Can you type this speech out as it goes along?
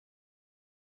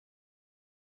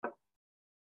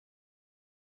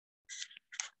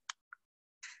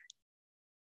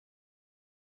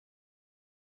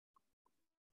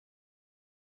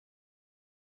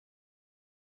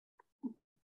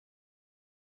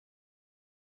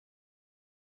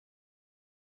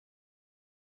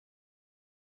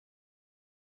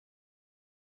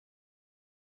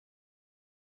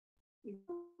Okay,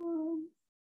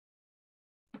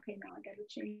 now I gotta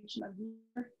change my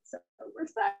viewer. So we're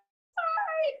sorry.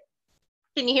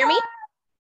 Can you hear me?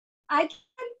 I can.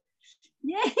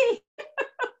 Yay.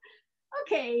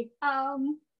 Okay.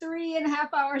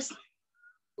 3.5 hours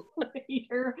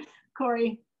later,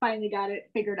 Cori finally got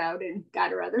it figured out and got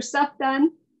her other stuff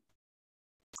done.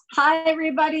 Hi,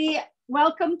 everybody.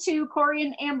 Welcome to Cori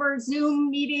and Amber Zoom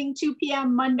meeting, 2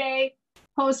 p.m. Monday,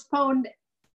 postponed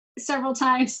several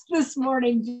times this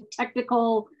morning due to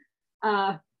technical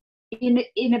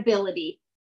inability,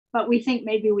 but we think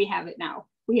maybe we have it now.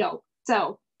 We hope.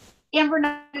 So Amber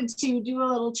wanted to do a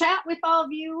little chat with all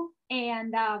of you,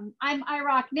 and I'm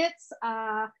Irocknits.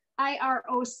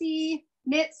 IROC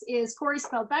knits is Cori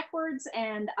spelled backwards,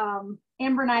 and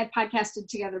Amber and I have podcasted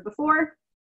together before.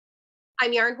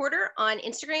 I'm Yarnhoarder on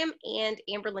Instagram and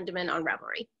Amber Lindemann on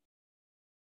Ravelry.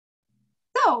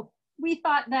 So we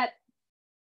thought that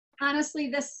honestly,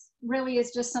 this really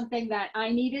is just something that I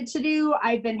needed to do.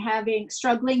 I've been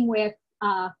struggling with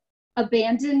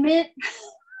abandonment,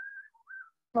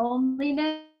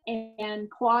 loneliness, and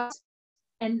quad.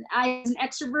 And I, as an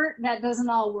extrovert, that doesn't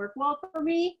all work well for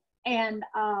me. And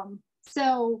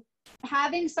so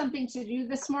having something to do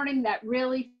this morning that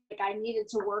really, like, I needed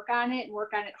to work on it and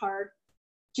work on it hard,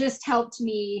 just helped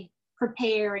me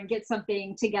prepare and get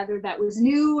something together that was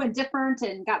new and different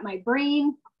and got my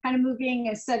brain kind of moving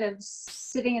instead of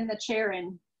sitting in the chair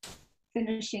and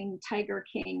finishing Tiger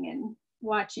King and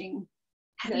watching.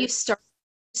 Have you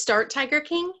start Tiger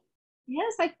King?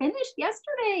 Yes, I finished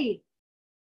yesterday.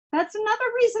 That's another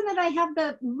reason that I have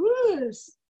the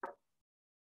ruse.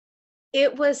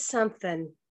 It was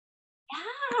something.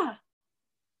 Yeah.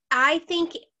 I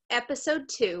think episode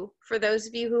 2, for those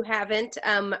of you who haven't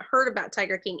heard about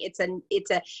Tiger King, it's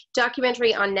a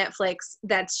documentary on Netflix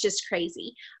that's just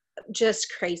crazy.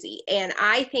 And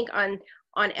I think on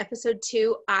episode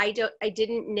 2, I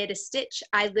didn't knit a stitch.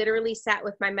 I literally sat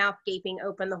with my mouth gaping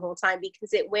open the whole time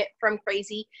because it went from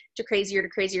crazy to crazier to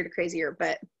crazier to crazier.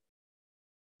 But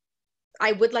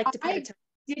I would like to put it.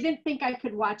 I didn't think I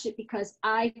could watch it because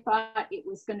I thought it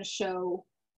was going to show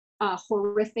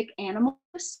horrific animals.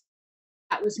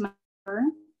 That was my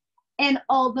concern. And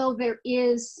although there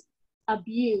is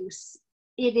abuse,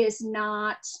 it is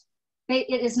not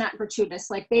gratuitous.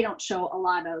 Like, they don't show a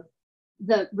lot of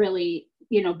the really,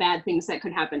 bad things that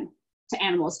could happen to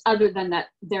animals, other than that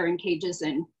they're in cages,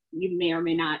 and you may or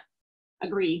may not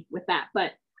agree with that.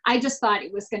 But I just thought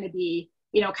it was going to be,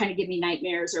 kind of give me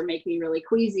nightmares or make me really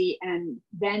queasy. And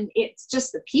then it's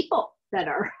just the people that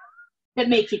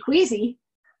make you queasy.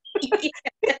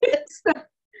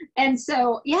 And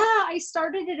so, yeah, I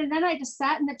started it, and then I just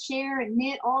sat in the chair and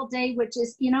knit all day, which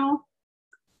is,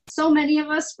 so many of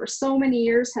us for so many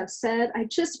years have said, I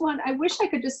wish I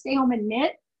could just stay home and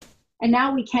knit. And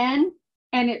now we can,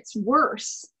 and it's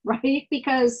worse, right?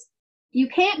 Because you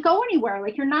can't go anywhere.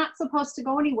 Like, you're not supposed to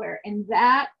go anywhere. And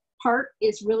that part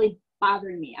is really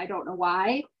bothering me. I don't know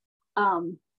why.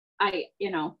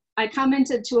 I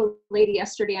commented to a lady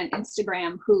yesterday on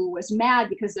Instagram who was mad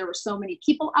because there were so many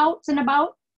people out and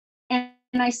about. And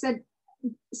I said,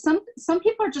 some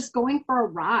people are just going for a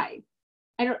ride.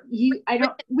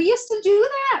 We used to do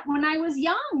that when I was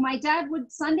young. My dad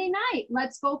would, Sunday night,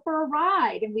 let's go for a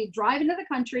ride. And we'd drive into the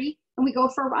country and we go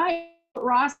for a ride.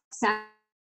 Ross sat,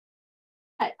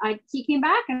 he came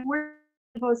back and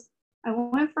he goes, I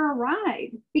went for a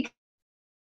ride. Because,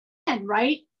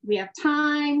 right, we have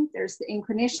time. There's the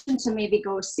inclination to maybe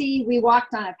go see. We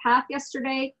walked on a path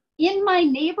yesterday in my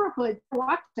neighborhood. I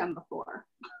walked on before.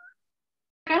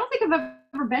 I don't think I've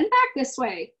ever been back this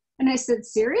way. And I said,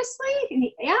 seriously? And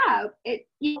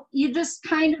you're just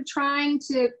kind of trying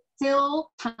to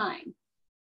fill time.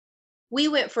 We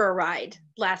went for a ride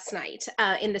last night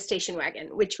in the station wagon,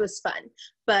 which was fun.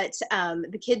 But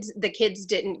the kids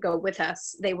didn't go with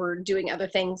us. They were doing other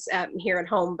things here at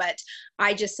home. But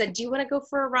I just said, do you want to go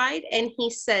for a ride? And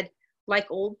he said, like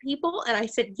old people? And I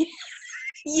said, yeah.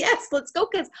 Yes, let's go.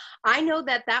 Because I know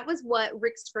that was what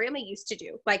Rick's grandma used to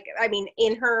do. Like, I mean,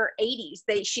 in her 80s,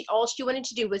 all she wanted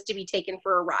to do was to be taken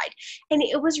for a ride. And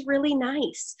it was really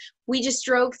nice. We just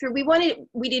drove through.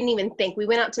 We didn't even think. We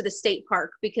went out to the state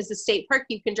park, because the state park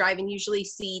you can drive and usually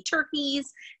see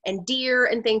turkeys and deer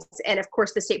and things. And of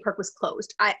course the state park was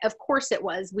closed. Of course it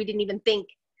was. We didn't even think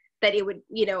that it would,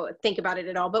 think about it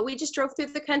at all. But we just drove through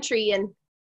the country and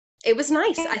it was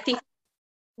nice. I think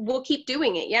we'll keep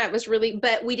doing it. Yeah, it was really,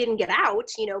 but we didn't get out,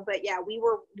 but yeah, we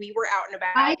were out and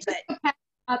about. I took a path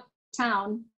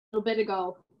uptown a little bit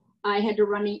ago. I had to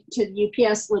run to the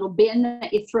UPS little bin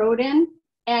that you throw it in.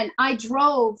 And I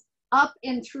drove up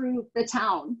and through the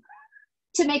town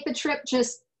to make the trip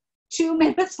just 2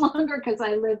 minutes longer because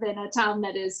I live in a town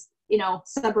that is, you know,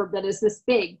 suburb that is this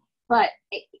big. But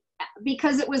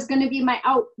because it was going to be my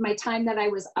time that I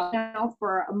was out, you know,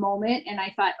 for a moment, and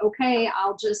I thought, okay,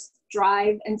 I'll just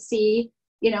drive and see,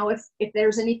 you know, if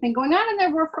there's anything going on. And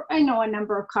there were, I know, a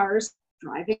number of cars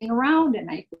driving around, and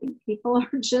I think people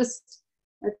are just,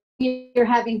 you're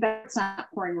having, but it's not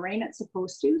pouring rain, it's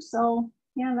supposed to. So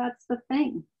yeah, that's the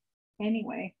thing.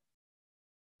 Anyway.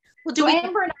 Well, so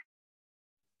Amber and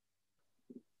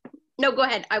No, go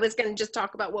ahead. I was going to just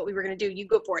talk about what we were going to do. You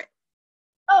go for it.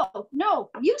 Oh, no,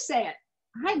 you say it.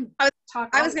 I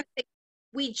was going to say,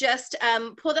 we just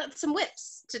pulled up some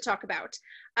whips to talk about.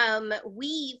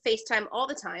 We FaceTime all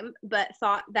the time, but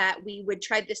thought that we would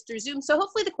try this through Zoom. So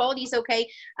hopefully the quality is okay.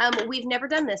 We've never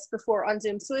done this before on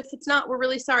Zoom. So if it's not, we're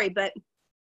really sorry, but.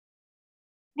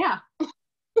 Yeah,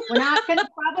 we're not going to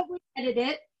probably edit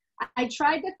it. I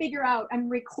tried to figure out, I'm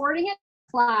recording it in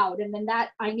the cloud, and then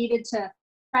that I needed to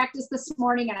practice this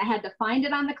morning, and I had to find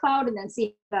it on the cloud and then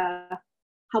see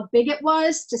how big it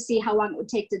was to see how long it would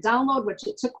take to download, which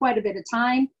it took quite a bit of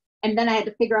time. And then I had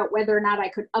to figure out whether or not I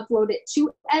could upload it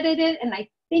to edit it. And I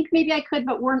think maybe I could,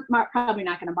 but we're probably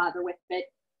not going to bother with it.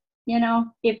 You know,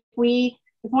 if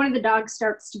one of the dogs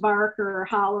starts to bark or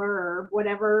holler or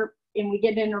whatever, and we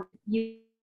get in, you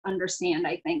understand,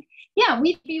 I think. Yeah,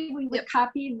 we would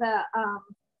copy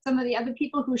some of the other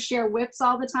people who share whips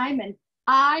all the time. And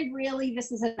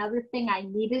this is another thing I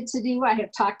needed to do. I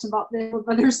have talked about this with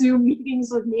other Zoom meetings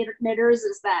with knitters,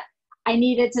 is that I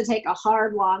needed to take a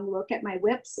hard, long look at my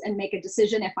whips and make a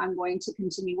decision if I'm going to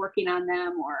continue working on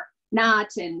them or not,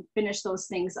 and finish those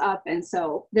things up. And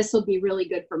so this will be really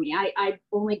good for me. I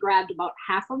only grabbed about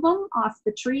half of them off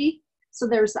the tree. So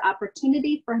there's the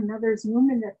opportunity for another Zoom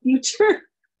in the future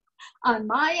on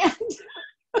my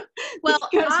end. Well,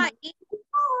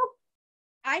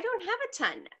 I don't have a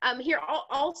ton. Here,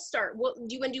 I'll start. Well,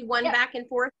 do you want to do one back and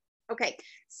forth? Okay.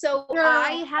 So sure,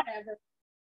 I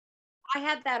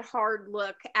had that hard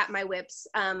look at my whips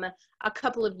a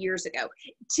couple of years ago.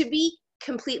 To be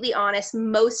completely honest,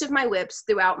 most of my whips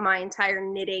throughout my entire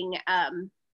knitting,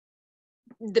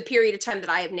 the period of time that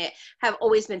I have knit, have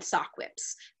always been sock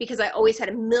whips, because I always had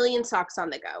a million socks on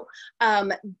the go.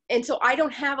 And so I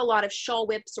don't have a lot of shawl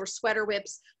whips or sweater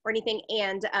whips or anything.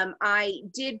 And I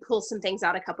did pull some things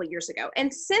out a couple of years ago.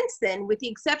 And since then, with the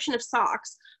exception of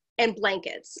socks and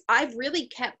blankets, I've really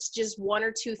kept just one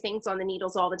or two things on the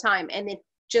needles all the time, and then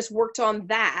just worked on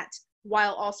that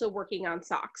while also working on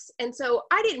socks. And so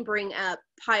I didn't bring up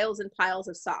piles and piles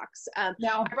of socks.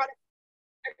 No.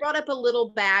 I brought up a little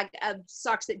bag of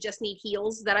socks that just need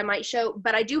heels that I might show,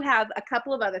 but I do have a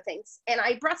couple of other things. And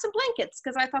I brought some blankets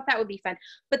because I thought that would be fun.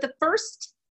 But the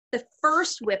first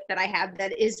whip that I have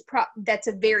that is that's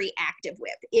a very active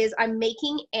whip is I'm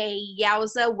making a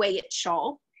Yowza Weigh It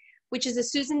shawl, which is a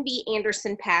Susan B.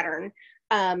 Anderson pattern.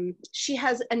 She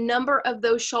has a number of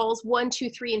those shawls, 1,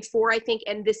 2, 3, and 4, I think,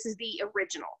 and this is the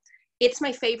original. It's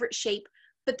my favorite shape.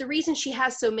 But the reason she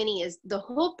has so many is the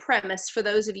whole premise, for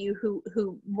those of you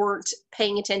who weren't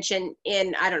paying attention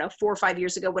in, I don't know, 4 or 5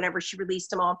 years ago, whenever she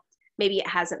released them all, maybe it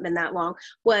hasn't been that long,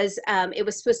 was it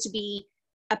was supposed to be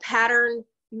a pattern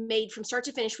made from start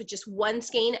to finish with just one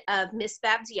skein of Miss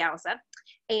Babs Yowza.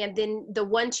 And then the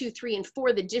 1, 2, 3, and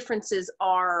 4, the differences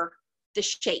are the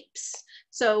shapes.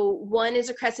 So one is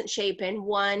a crescent shape, and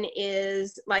one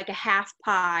is like a half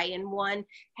pie, and one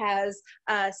has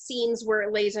seams where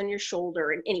it lays on your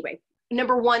shoulder. And anyway,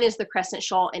 number 1 is the crescent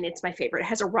shawl, and it's my favorite. It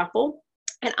has a ruffle,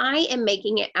 and I am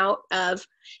making it out of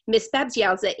Miss Babs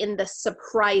Yowza in the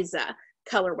Surprisa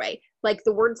colorway, like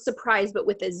the word surprise, but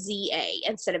with a Z-A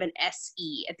instead of an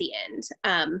S-E at the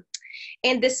end.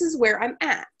 And this is where I'm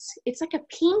at. It's like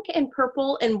a pink and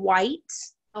purple and white.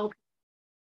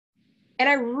 And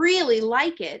I really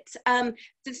like it.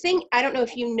 The thing, I don't know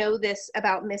if you know this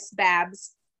about Miss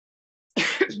Babs,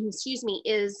 excuse me,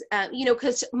 is, you know,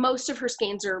 because most of her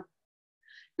skeins are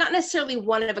not necessarily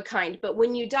one of a kind, but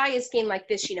when you dye a skein like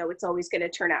this, you know, it's always going to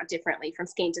turn out differently from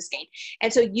skein to skein.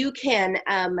 And so you can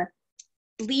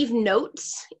leave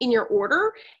notes in your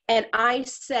order. And I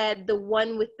said the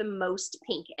one with the most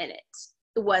pink in it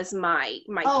was my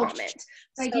comment.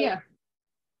 Idea.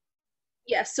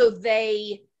 Yeah, so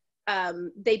they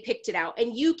picked it out,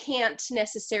 and you can't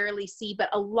necessarily see, but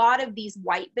a lot of these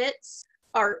white bits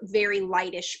are very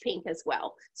lightish pink as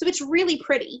well. So it's really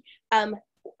pretty.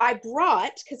 I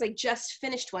brought, because I just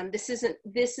finished one, this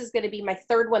is going to be my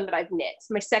 3rd one that I've knit. It's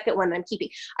my 2nd one that I'm keeping.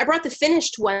 I brought the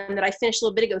finished one that I finished a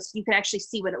little bit ago, so you can actually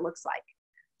see what it looks like.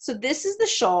 So this is the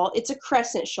shawl. It's a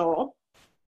crescent shawl.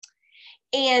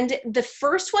 And the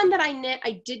first one that I knit,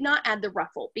 I did not add the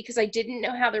ruffle because I didn't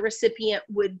know how the recipient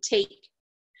would take.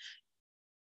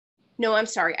 No, I'm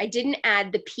sorry. I didn't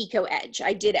add the picot edge.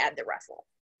 I did add the ruffle.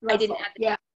 I didn't add the,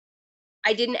 yeah.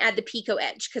 I didn't add the picot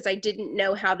edge because I didn't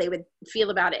know how they would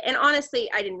feel about it. And honestly,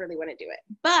 I didn't really want to do it.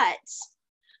 But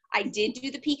I did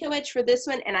do the picot edge for this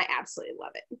one, and I absolutely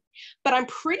love it. But I'm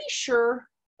pretty sure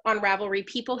on Ravelry,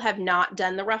 people have not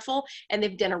done the ruffle, and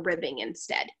they've done a ribbing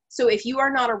instead. So if you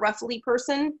are not a ruffly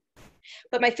person,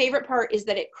 but my favorite part is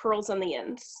that it curls on the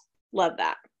ends. Love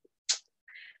that.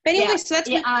 But anyway, so that's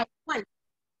one.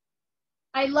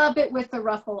 I love it with the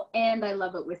ruffle, and I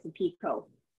love it with the picot.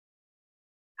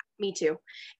 Me too.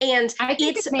 And I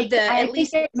think it's it makes it. I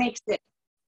think it makes it.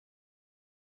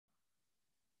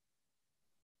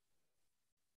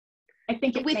 I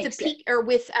think it with makes the peak or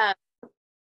with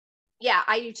yeah,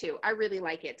 I do too. I really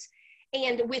like it.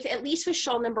 And with at least with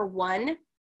shawl number 1,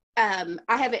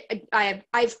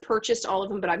 I've purchased all of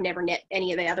them, but I've never knit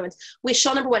any of the other ones. With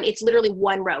shawl number 1, it's literally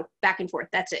one row back and forth.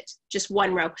 That's it. Just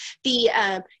one row.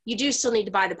 The you do still need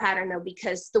to buy the pattern though,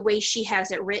 because the way she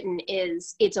has it written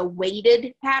is it's a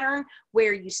weighted pattern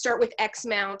where you start with X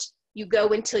amount, you go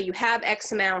until you have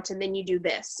X amount, and then you do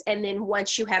this. And then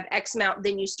once you have X amount,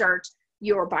 then you start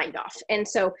your bind off. And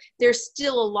so there's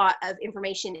still a lot of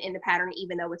information in the pattern,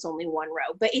 even though it's only one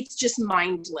row, but it's just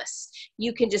mindless.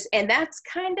 You can just, and that's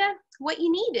kind of what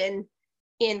you need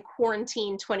in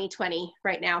quarantine 2020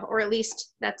 right now, or at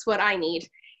least that's what I need.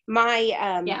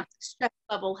 My stress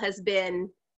level has been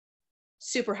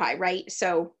super high, right?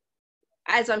 So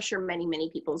as I'm sure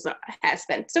many people's has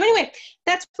been. So anyway,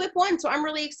 that's whip 1. So I'm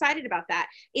really excited about that.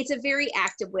 It's a very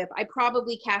active whip. I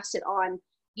probably cast it on,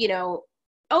 you know,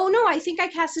 oh no, I think I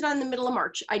cast it on the middle of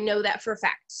March. I know that for a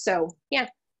fact. So yeah,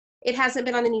 it hasn't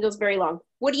been on the needles very long.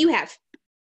 What do you have?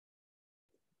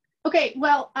 Okay,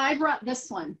 well, I brought this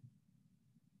one.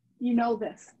 You know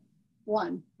this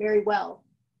one very well.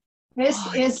 This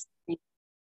is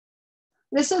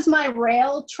my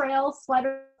rail trail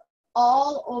sweater,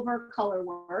 all over color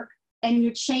work, and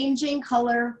you're changing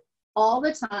color all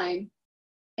the time,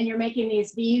 and you're making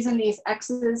these V's and these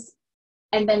X's.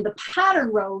 And then the pattern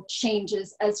row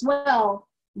changes as well,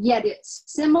 yet it's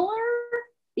similar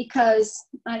because,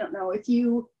 I don't know, if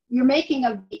you're making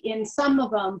in some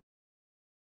of them,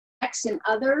 X in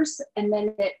others,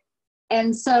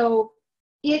 and so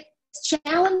it's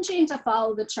challenging to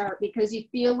follow the chart because you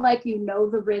feel like you know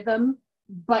the rhythm,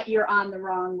 but you're on the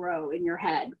wrong row in your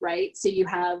head, right? So you're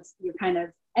kind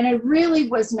of, and I really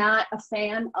was not a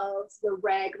fan of the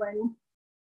raglan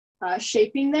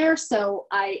shaping there. So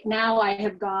I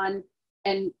have gone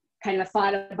and kind of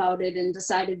thought about it and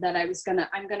decided that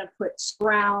I'm gonna put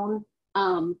brown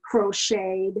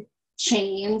crocheted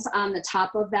chains on the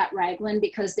top of that raglan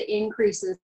because the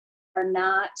increases are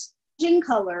not in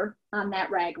color on that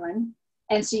raglan,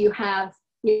 and so you have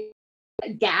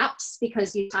gaps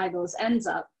because you tie those ends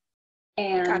up.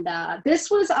 And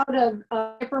this was out of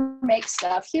Dipper Make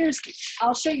Stuff.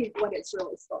 I'll show you what it's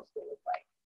really supposed to look like.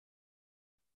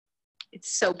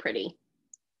 It's so pretty.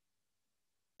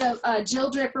 So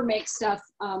Jill Dripper Makes Stuff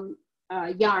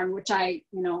yarn, which I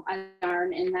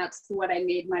yarn, and that's what I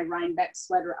made my Rhinebeck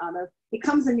sweater out of. It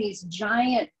comes in these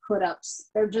giant put-ups.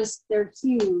 They're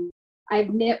huge.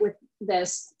 I've knit with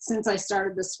this since I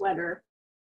started the sweater.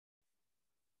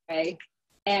 Okay,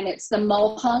 and it's the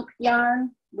Mohunk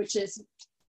yarn, which is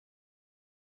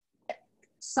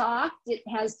soft. It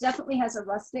definitely has a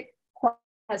rustic.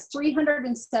 Has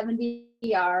 370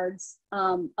 yards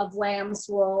of lamb's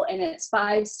wool, and it's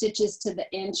 5 stitches to the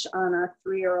inch on a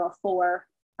 3 or a 4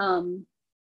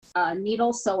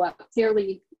 needle. So a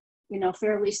fairly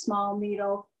small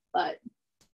needle, but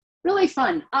really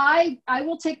fun. I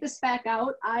will take this back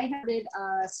out. I did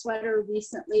a sweater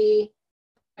recently,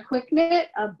 a quick knit,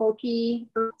 a bulky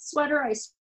sweater. I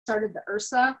started the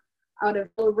Ursa out of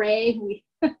Ella Ray.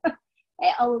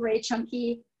 Ella Ray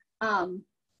Chunky.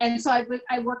 And so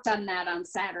I worked on that on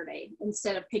Saturday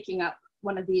instead of picking up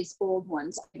one of these old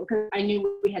ones because I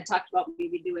knew we had talked about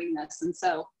maybe doing this. And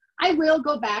so I will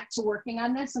go back to working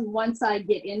on this. And once I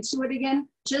get into it again,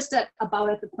 just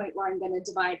about at the point where I'm going to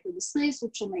divide for the sleeves,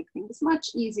 which will make things much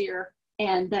easier.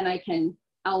 And then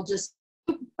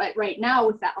but right now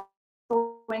with that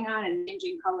going on and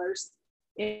changing colors,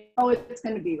 it's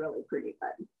going to be really pretty,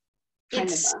 but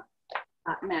kind of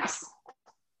a mess.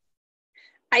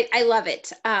 I love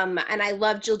it. And I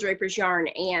love Jill Draper's yarn.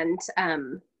 And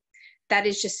that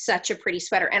is just such a pretty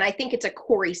sweater. And I think it's a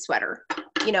Cori sweater.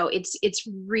 You know, it's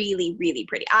really, really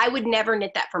pretty. I would never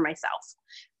knit that for myself.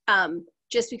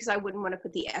 Just because I wouldn't want to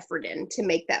put the effort in to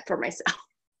make that for myself.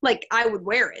 Like I would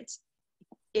wear it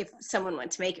if someone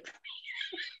wanted to make it for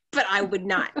me, but I would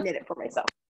not knit it for myself.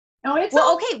 No, it's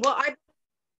well, okay. Well,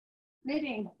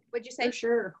 knitting. What'd you say? For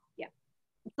sure. Yeah.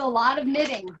 It's a lot of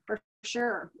knitting for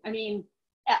sure. I mean,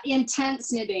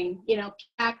 intense knitting, you know,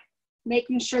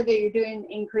 making sure that you're doing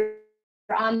increase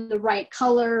on the right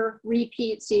color,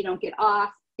 repeat so you don't get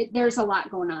off. There's a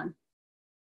lot going on.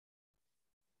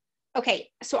 Okay,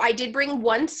 so I did bring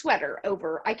one sweater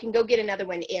over. I can go get another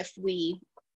one if we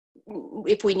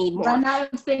need more. Run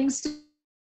out of things to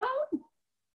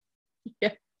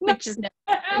yeah, which is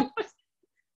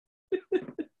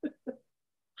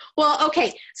well,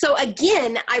 okay. So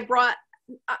again, I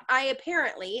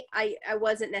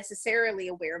wasn't necessarily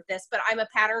aware of this, but I'm a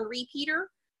pattern repeater.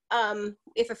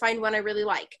 If I find one I really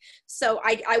like. So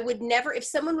I would never, if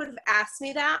someone would have asked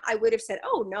me that, I would have said,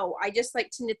 oh no, I just like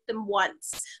to knit them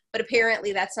once. But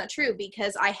apparently that's not true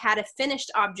because I had a finished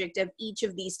object of each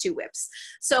of these two whips.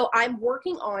 So I'm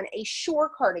working on a shore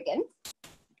cardigan,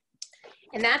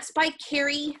 and that's by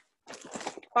Cori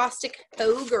Bostic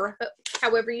Hogue, or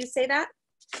however you say that.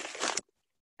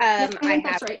 I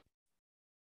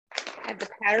have the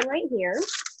pattern right here.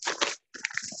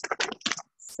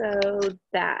 So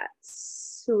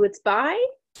that's who it's by,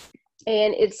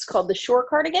 and it's called the Shore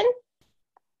Cardigan,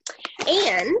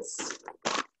 and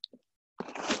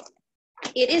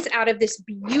it is out of this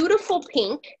beautiful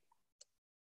pink,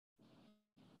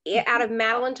 out of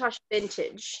Madelinetosh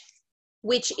Vintage,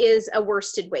 which is a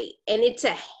worsted weight, and it's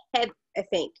a heavy, I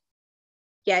think.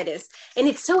 Yeah, it is, and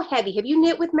it's so heavy. Have you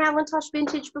knit with Madelinetosh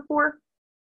Vintage before?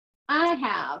 I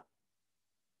have.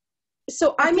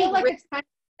 So I feel like it's kind of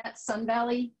that Sun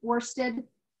Valley worsted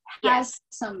has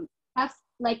some,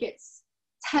 like it's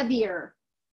heavier.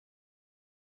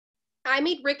 I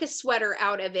made Rick a sweater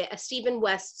out of it, a Stephen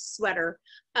West sweater.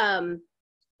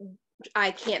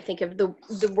 I can't think of the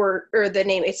word or the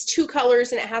name. It's 2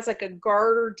 colors and it has like a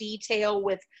garter detail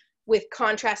with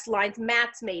contrast lines.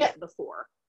 Matt's made it before.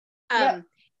 I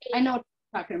know what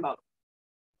you're talking about.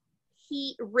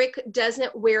 Rick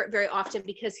doesn't wear it very often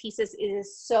because he says it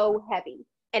is so heavy.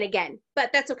 And again, but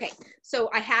that's okay. So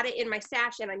I had it in my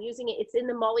stash and I'm using it. It's in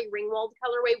the Molly Ringwald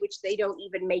colorway, which they don't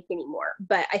even make anymore,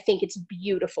 but I think it's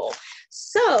beautiful.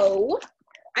 So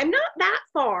I'm not that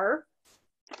far,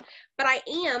 but I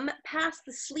am past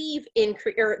the sleeve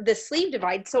or the sleeve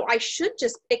divide. So I should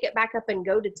just pick it back up and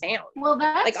go to town. Well,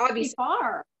 that's like obviously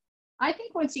far. I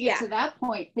think once you get to that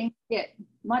point, things get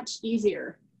much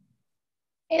easier.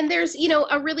 And there's, you know,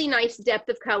 a really nice depth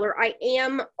of color. I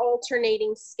am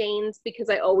alternating skeins because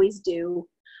I always do.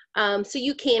 So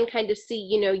you can kind of see,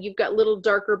 you know, you've got little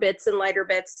darker bits and lighter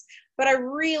bits, but I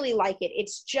really like it.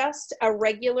 It's just a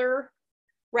regular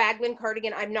raglan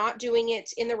cardigan. I'm not doing it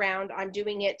in the round. I'm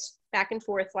doing it back and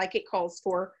forth like it calls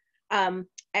for.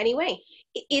 Anyway,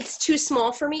 it's too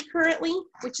small for me currently,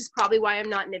 which is probably why I'm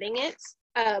not knitting it.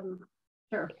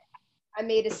 Sure. I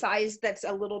made a size that's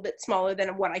a little bit smaller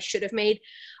than what I should have made.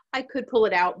 I could pull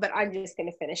it out, but I'm just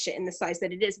going to finish it in the size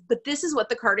that it is. But this is what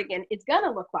the cardigan is going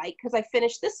to look like because I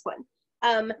finished this one.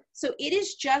 So it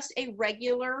is just a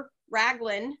regular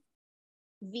raglan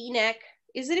V-neck.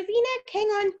 Is it a V-neck? Hang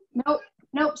on.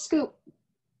 Nope, scoop.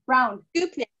 Round.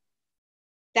 Scoop neck.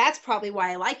 That's probably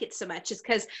why I like it so much, is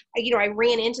because, you know, I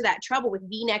ran into that trouble with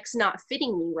V-necks not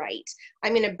fitting me right.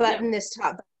 I'm going to button this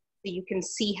top so you can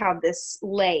see how this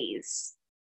lays.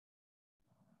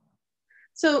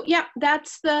 So yeah,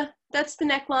 that's the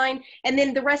neckline. And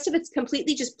then the rest of it's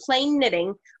completely just plain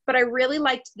knitting, but I really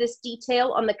liked this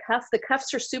detail on the cuff. The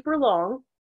cuffs are super long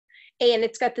and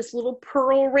it's got this little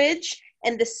pearl ridge,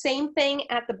 and the same thing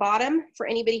at the bottom for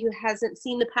anybody who hasn't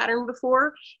seen the pattern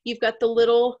before. You've got the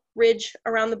little ridge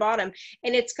around the bottom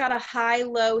and it's got a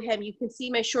high-low hem. You can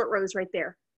see my short rows right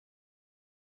there.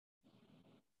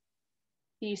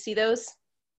 Do you see those?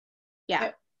 Yeah.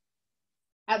 Yep.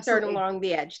 Absolutely. Start along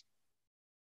the edge.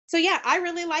 So yeah, I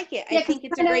really like it. I think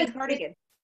it's a great cardigan.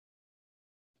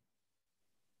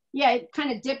 Yeah, it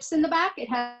kind of dips in the back. It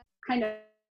has kind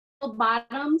of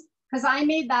bottoms, because I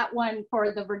made that one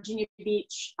for the Virginia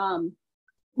Beach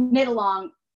knit along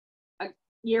a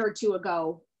year or two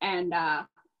ago, and I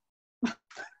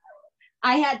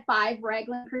had 5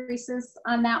 raglan creases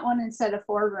on that one instead of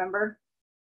 4, remember?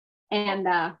 And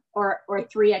or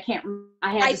 3, I can't remember.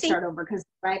 I had to start over because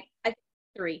I think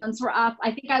 3 ones were off.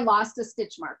 I think I lost a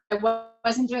stitch mark. I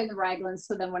wasn't doing the raglans,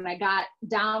 so then when I got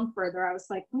down further, I was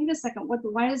like, wait a second,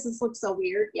 why does this look so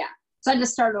weird? Yeah, so I had to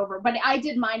start over. But I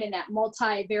did mine in that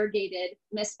multi-variegated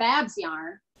Miss Babs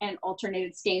yarn and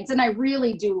alternated skeins, and I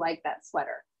really do like that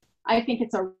sweater. I think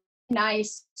it's a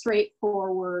nice,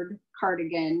 straightforward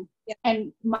cardigan,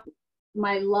 and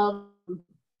my love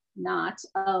knot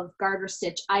of garter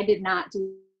stitch. I did not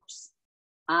do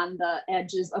on the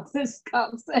edges of this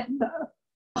cuffs and the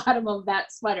bottom of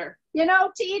that sweater. You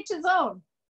know, to each his own.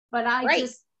 But I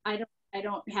don't I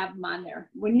don't have them on there.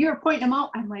 When you were pointing them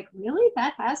out, I'm like, really?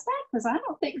 That has that? Because I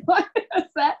don't think mine has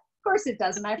that. Of course it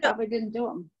doesn't. I probably didn't do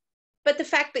them. But the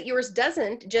fact that yours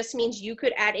doesn't just means you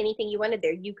could add anything you wanted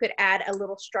there. You could add a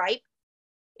little stripe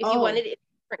if you wanted it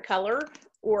a different color,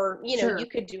 or, you know, you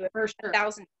could do it for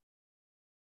 1,000.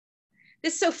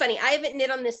 This is so funny. I haven't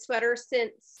knit on this sweater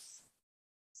since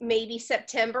maybe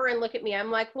September, and look at me.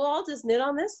 I'm like, well, I'll just knit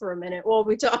on this for a minute while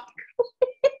we talk.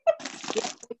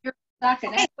 You're stuck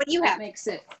in it. What do you have? Makes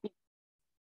it.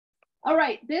 All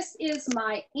right, this is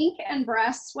my ink and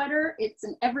brass sweater. It's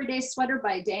an everyday sweater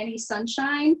by Danny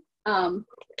Sunshine.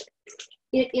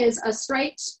 It is a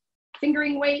striped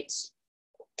fingering weight.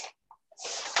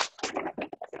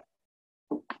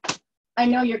 I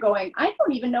know you're going, I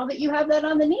don't even know that you have that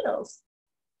on the needles.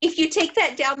 If you take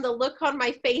that down, the look on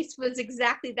my face was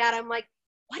exactly that. I'm like,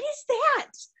 what is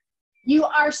that?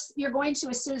 You're going to,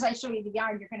 as soon as I show you the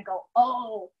yarn, you're going to go,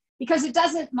 oh, because it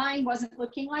doesn't, mine wasn't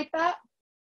looking like that.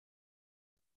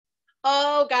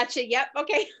 Oh, gotcha. Yep.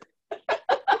 Okay.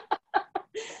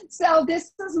 So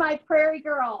this is my Prairie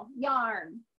Girl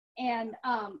yarn. And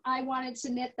I wanted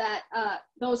to knit that,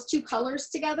 those two colors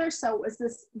together. So it was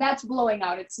this, that's blowing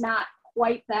out. It's not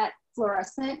quite that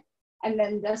fluorescent. And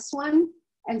then this one.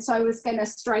 And so I was going to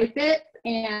stripe it,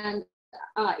 and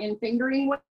in fingering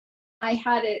weight, I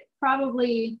had it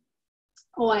probably,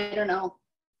 I don't know,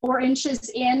 4 inches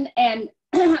in, and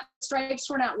stripes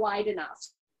were not wide enough.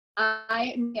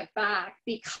 I made it back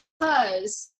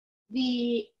because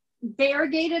the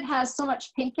variegated has so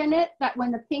much pink in it that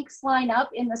when the pinks line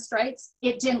up in the stripes,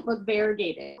 it didn't look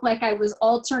variegated. Like I was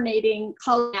alternating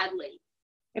color badly,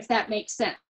 if that makes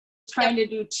sense. Trying to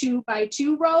do 2 by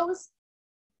 2 rows,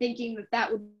 thinking that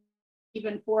that would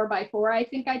even 4 by 4, I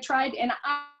think I tried, and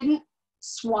I didn't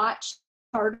swatch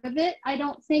part of it, I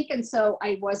don't think, and so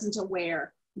I wasn't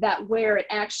aware that where it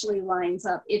actually lines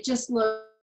up, it just looks,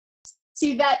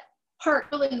 see, that part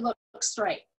really looks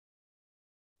straight.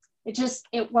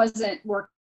 It wasn't working.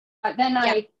 Then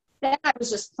I was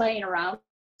just playing around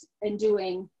and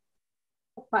doing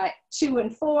 2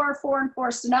 and 4, 4 and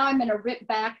 4. So now I'm going to rip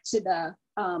back to the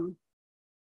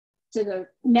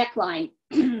neckline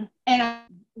and I'm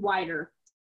wider,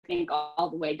 I think, all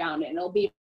the way down. And it'll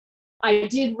be, I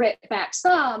did rip back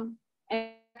some and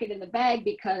get in the bag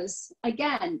because,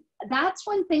 again, that's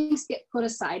when things get put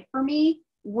aside for me,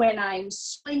 when I'm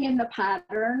swinging the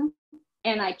pattern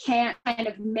and I can't kind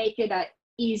of make it an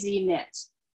easy knit.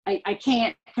 I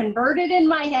can't convert it in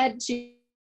my head to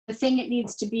the thing it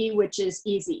needs to be, which is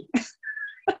easy.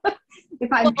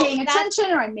 If I'm paying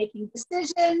attention or I'm making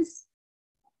decisions.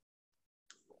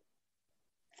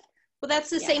 Well, that's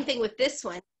the same thing with this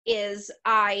one, is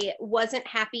I wasn't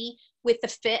happy with the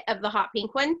fit of the hot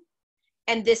pink one.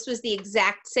 And this was the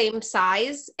exact same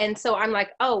size. And so I'm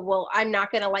like, oh, well, I'm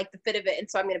not going to like the fit of it. And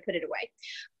so I'm going to put it away.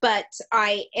 But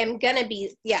I am going to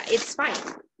be, it's fine.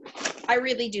 I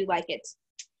really do like it.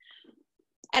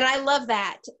 And I love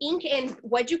that. Ink and,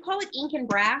 what'd you call it? Ink and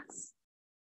brass?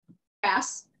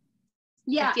 Brass.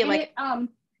 Yeah.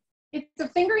 It's a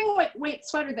fingering weight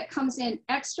sweater that comes in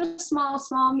extra small,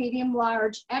 small, medium,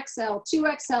 large, XL,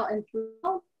 2XL, and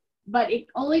 3L, but it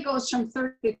only goes from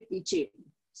 30 to 52.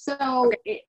 So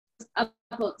it's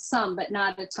about some, but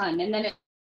not a ton. And then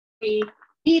it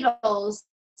needles.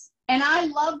 And I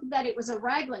loved that it was a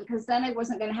raglan, because then I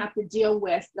wasn't going to have to deal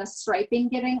with the striping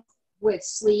getting with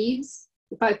sleeves.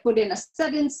 If I put in a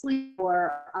set-in sleeve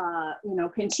or,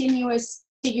 continuous,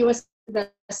 the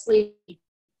sleeve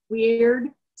weird.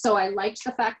 So I liked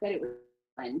the fact that it was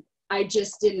fun. I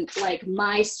just didn't like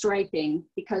my striping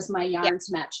because my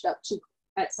yarns matched up to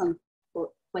at some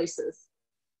places.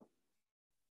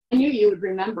 I knew you would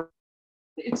remember.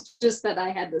 It's just that I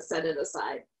had to set it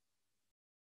aside.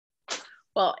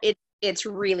 Well, it's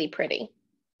really pretty.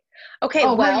 Okay,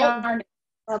 and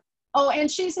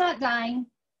she's not dying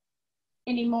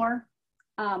anymore.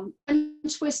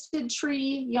 Untwisted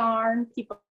tree yarn.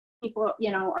 People,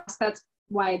 that's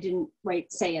why I didn't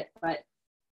say it, but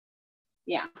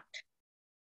yeah.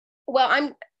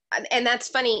 Well, and that's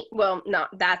funny. Well, no,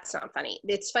 that's not funny.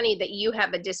 It's funny that you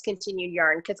have a discontinued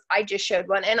yarn, because I just showed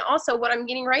one. And also what I'm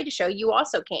getting ready to show, you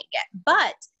also can't get,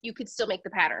 but you could still make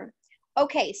the pattern.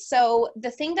 Okay, so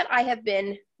the thing that I have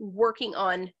been working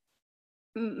on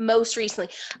most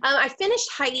recently, I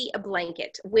finished Heidi a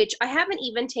blanket, which I haven't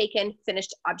even taken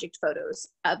finished object photos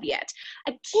of yet.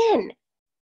 Again,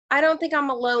 I don't think I'm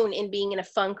alone in being in a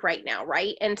funk right now,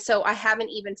 right? And so I haven't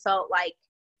even felt like,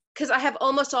 because I have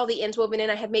almost all the ends woven in.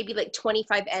 I have maybe like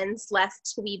 25 ends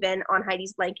left to weave in on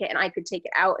Heidi's blanket, and I could take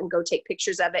it out and go take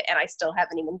pictures of it, and I still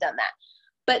haven't even done that.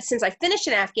 But since I finished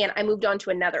an Afghan, I moved on to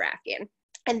another Afghan.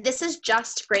 And this is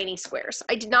just granny squares.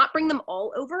 I did not bring them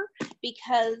all over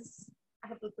because I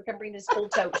have to look like I'm bringing this whole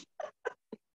tote.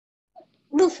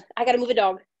 Move, I gotta move a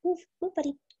dog. Move,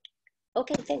 buddy.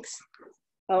 Okay, thanks.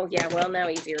 Oh yeah, well now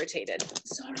he's irritated.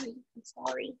 Sorry, I'm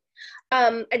sorry.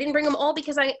 I didn't bring them all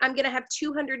because I'm gonna have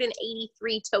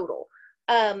 283 total.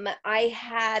 I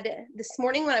had, this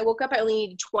morning when I woke up, I only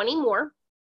needed 20 more.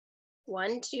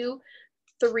 1, 2,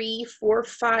 3, 4,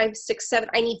 5, 6, 7.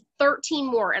 I need 13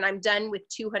 more and I'm done with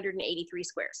 283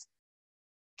 squares.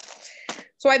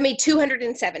 So I've made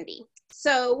 270.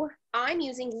 So I'm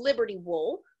using Liberty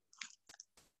wool,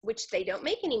 which they don't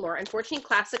make anymore. Unfortunately,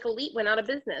 Classic Elite went out of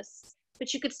business,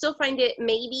 but you could still find it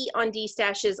maybe on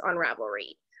D-stashes on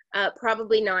Ravelry.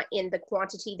 Probably not in the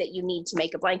quantity that you need to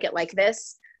make a blanket like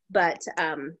this, but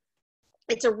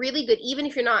it's a really good, even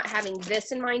if you're not having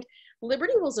this in mind,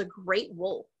 Liberty wool is a great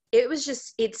wool. It was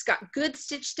just, it's got good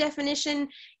stitch definition.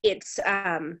 It's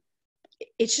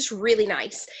just really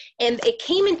nice. And it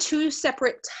came in 2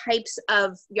 separate types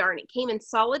of yarn. It came in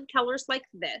solid colors like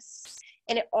this,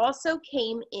 and it also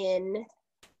came in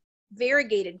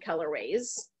variegated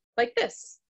colorways like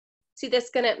this. See, that's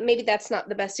gonna, maybe that's not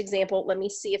the best example. Let me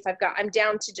see if I'm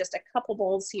down to just a couple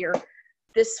bowls here.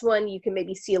 This one you can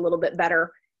maybe see a little bit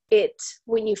better.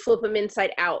 When you flip them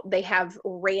inside out, they have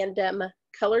random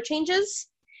color changes.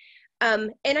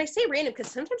 And I say random because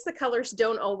sometimes the colors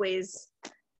don't always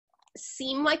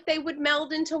seem like they would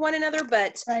meld into one another,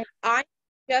 but right. I'm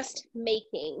just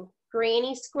making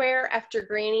granny square after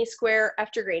granny square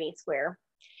after granny square.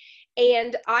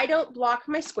 And I don't block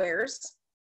my squares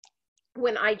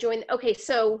when I join. Okay,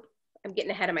 so I'm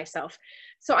getting ahead of myself.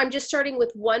 So I'm just starting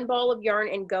with 1 ball of yarn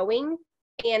and going.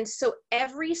 And so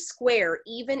every square,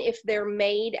 even if they're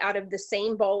made out of the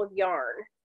same ball of yarn,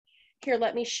 here,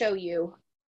 let me show you.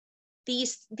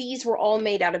 These were all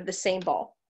made out of the same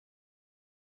ball.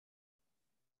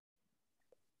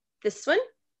 This one,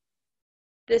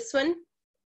 this one,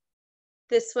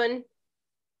 this one,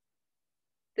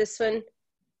 this one,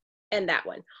 and that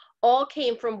one. All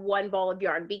came from 1 ball of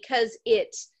yarn because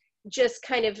it just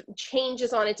kind of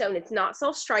changes on its own. It's not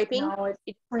self-striping. No,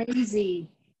 it's crazy.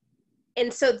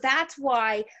 And so that's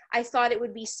why I thought it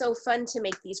would be so fun to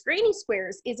make these granny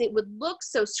squares, is it would look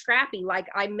so scrappy, like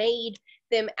I made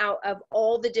them out of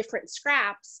all the different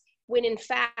scraps, when in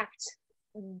fact,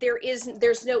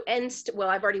 there's no ends to, well,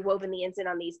 I've already woven the ends in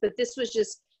on these, but this was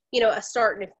just, you know, a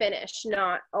start and a finish,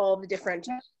 not all the different,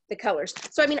 the colors.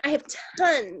 So, I mean, I have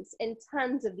tons and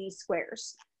tons of these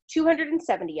squares,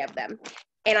 270 of them.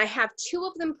 And I have 2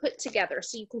 of them put together.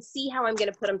 So you can see how I'm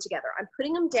going to put them together. I'm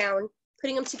putting them down,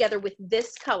 putting them together with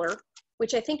this color,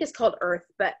 which I think is called Earth,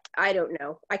 but I don't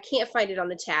know. I can't find it on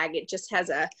the tag. It just has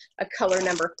a color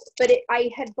number. But I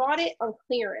had bought it on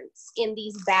clearance in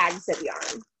these bags of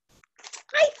yarn.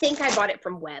 I think I bought it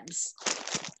from Webs.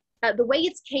 The way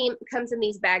it comes in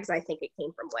these bags, I think it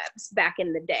came from Webs back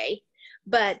in the day.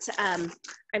 But I'm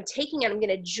taking it, I'm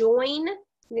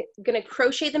going to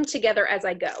crochet them together as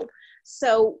I go.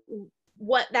 So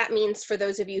what that means for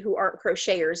those of you who aren't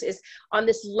crocheters is on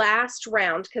this last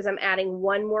round, because I'm adding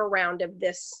 1 more round of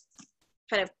this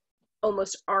kind of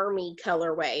almost army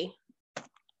colorway.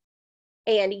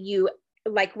 And you,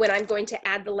 like when I'm going to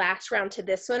add the last round to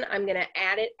this one, I'm going to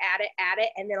add it.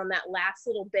 And then on that last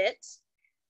little bit,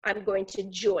 I'm going to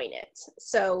join it.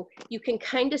 So you can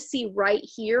kind of see right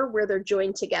here where they're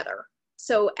joined together.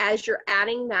 So as you're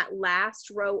adding that last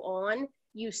row on,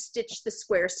 you stitch the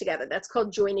squares together. That's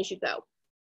called join as you go.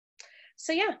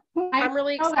 So yeah, I'm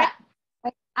really excited.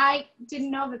 I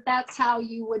didn't know that that's how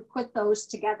you would put those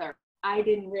together. I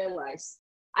didn't realize.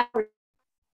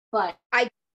 But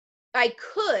I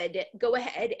could go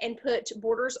ahead and put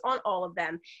borders on all of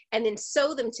them and then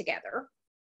sew them together,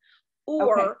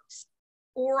 or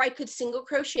I could single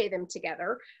crochet them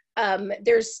together.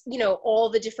 There's, you know, all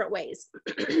the different ways,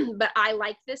 but I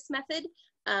like this method.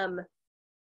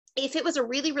 If it was a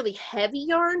really, really heavy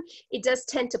yarn, it does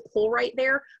tend to pull right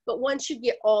there. But once you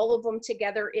get all of them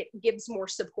together, it gives more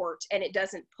support and it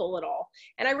doesn't pull at all.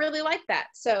 And I really like that.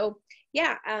 So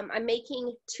yeah, I'm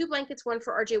making 2 blankets, 1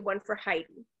 for RJ, 1 for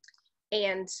Heidi.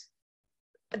 And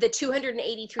the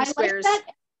 283 squares. I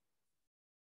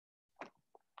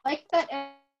like that.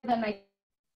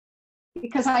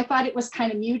 Because I thought it was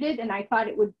kind of muted and I thought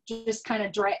it would just kind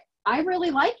of dry. I really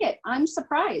like it. I'm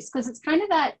surprised because it's kind of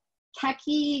that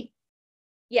khaki.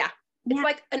 Yeah, it's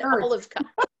like an olive color.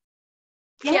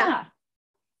 Yeah.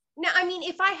 Now, I mean,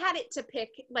 if I had it to pick,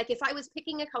 like if I was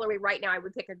picking a colorway right now, I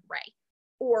would pick a gray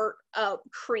or a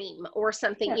cream or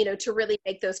something, you know, to really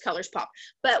make those colors pop.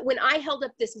 But when I held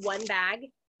up this one bag,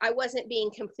 I wasn't being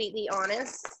completely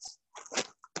honest.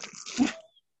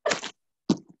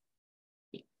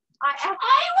 I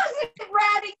wasn't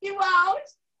ratting you out.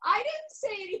 I didn't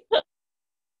say anything.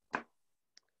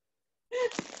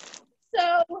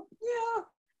 So yeah,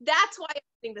 that's why I'm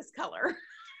using this color.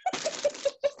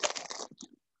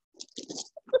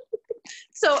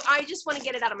 So I just want to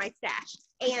get it out of my stash.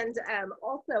 And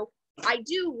also, I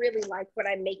do really like what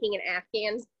I'm making in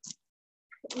Afghan.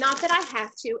 Not that I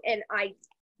have to, and I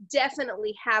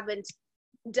definitely haven't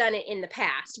done it in the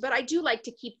past, but I do like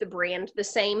to keep the brand the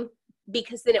same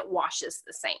because then it washes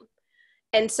the same.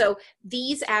 And so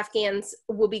these Afghans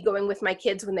will be going with my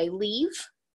kids when they leave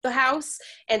the house.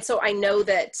 And so I know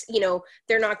that, you know,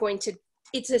 they're not going to,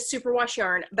 it's a superwash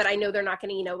yarn, but I know they're not going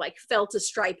to, you know, like felt a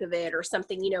stripe of it or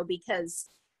something, you know, because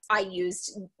I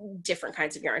used different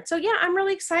kinds of yarn. So yeah, I'm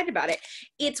really excited about it.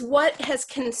 It's what has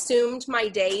consumed my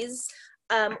days.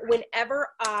 Whenever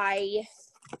I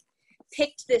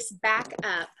picked this back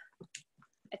up,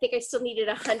 I think I still needed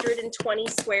 120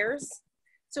 squares.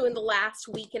 So in the last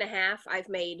week and a half, I've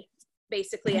made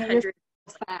basically 100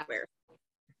 squares.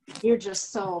 You're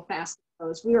just so fast.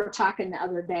 We were talking the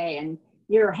other day and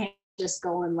your hand just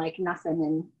going like nothing.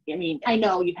 And I mean, I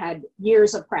know you've had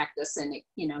years of practice and it,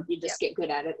 you know, you just get good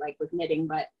at it, like with knitting,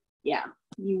 but yeah,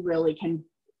 you really can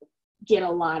get a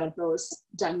lot of those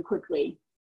done quickly.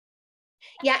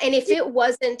 Yeah. And if it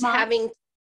wasn't having,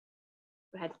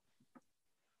 go ahead.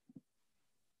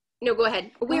 No, go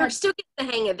ahead. We're still getting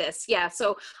the hang of this. Yeah.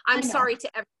 So I'm sorry to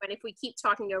everyone if we keep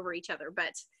talking over each other,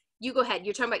 but you go ahead.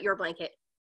 You're talking about your blanket.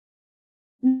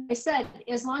 I said,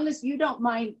 as long as you don't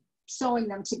mind sewing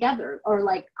them together or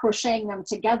like crocheting them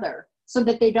together so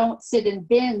that they don't sit in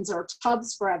bins or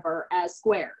tubs forever as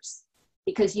squares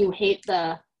because you hate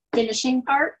the finishing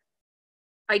part.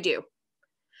 I do.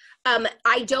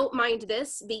 I don't mind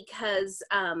this because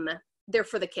they're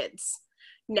for the kids.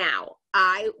 Now,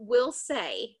 I will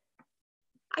say,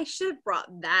 I should have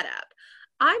brought that up.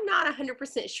 I'm not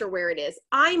 100% sure where it is.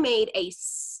 I made a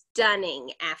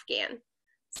stunning Afghan.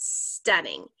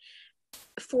 Stunning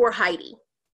for Heidi.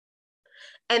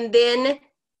 And then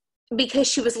because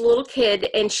she was a little kid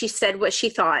and she said what she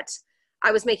thought,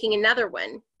 I was making another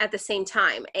one at the same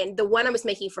time. And the one I was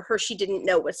making for her, she didn't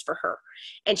know was for her.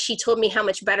 And she told me how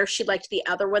much better she liked the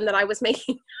other one that I was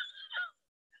making,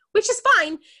 which is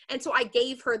fine. And so I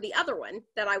gave her the other one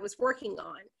that I was working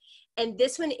on. And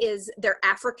this one is, they're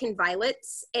African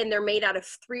violets, and they're made out of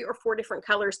 3 or 4 different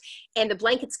colors. And the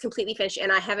blanket's completely finished,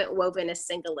 and I haven't woven a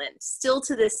single end. Still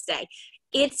to this day.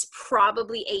 It's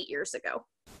probably 8 years ago.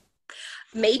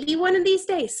 Maybe one of these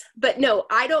days. But no,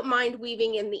 I don't mind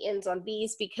weaving in the ends on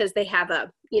these because they have a,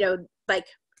 you know, like,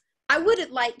 I would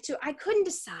like to, I couldn't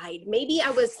decide. Maybe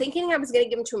I was thinking I was going to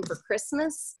give them to them for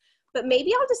Christmas, but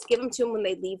maybe I'll just give them to them when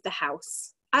they leave the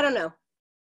house. I don't know.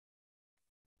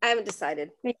 I haven't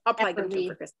decided. I'll probably give them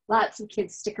for Christmas. Lots of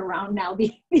kids stick around now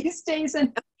these days,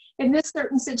 and in this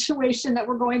certain situation that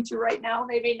we're going through right now,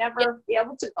 they may never be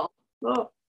able to go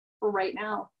for right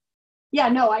now. Yeah,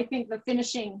 no, I think the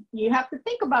finishing, you have to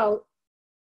think about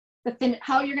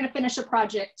how you're going to finish a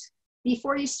project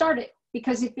before you start it,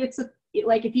 because if it's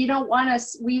like if you don't want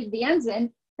to weave the ends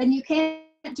in, then you can't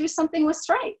do something with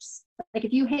stripes. Like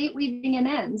if you hate weaving in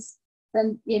ends,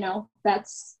 then you know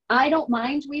I don't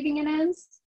mind weaving in ends.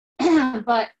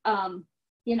 But,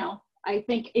 you know, I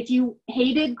think if you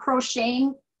hated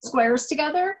crocheting squares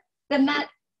together, then that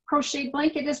crocheted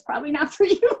blanket is probably not for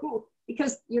you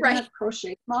because you're going to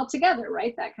crochet them all together,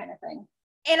 right? That kind of thing.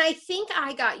 And I think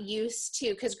I got used to,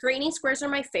 because granny squares are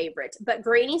my favorite, but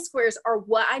granny squares are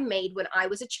what I made when I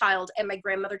was a child and my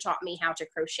grandmother taught me how to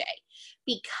crochet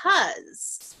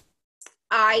because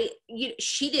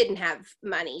she didn't have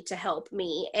money to help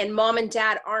me, and mom and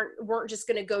dad weren't just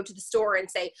going to go to the store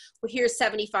and say, well, here's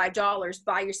 $75,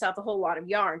 buy yourself a whole lot of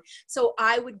yarn. So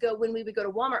when we would go to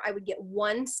Walmart, I would get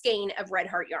 1 skein of Red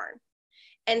Heart yarn.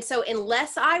 And so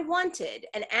unless I wanted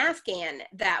an Afghan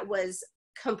that was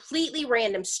completely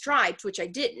random striped, which I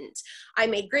didn't, I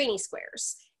made granny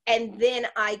squares. And then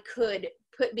I could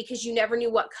because you never knew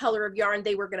what color of yarn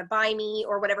they were going to buy me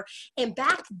or whatever. And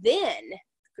back then,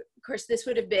 of course, this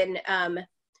would have been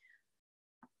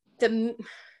the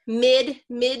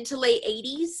mid to late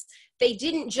 80s. They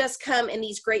didn't just come in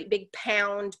these great big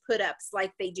pound put-ups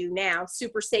like they do now,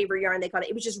 super saver yarn, they call it.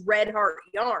 It was just Red Heart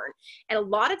yarn. And a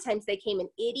lot of times they came in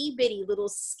itty bitty little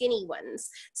skinny ones.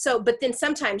 So, but then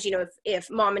sometimes, you know,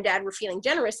 if mom and dad were feeling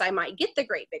generous, I might get the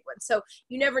great big ones. So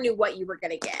you never knew what you were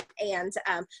going to get. And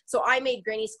so I made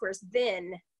granny squares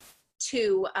then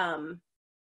to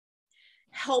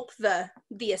help the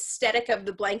aesthetic of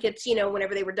the blankets, you know,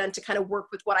 whenever they were done, to kind of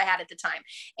work with what I had at the time.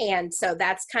 And so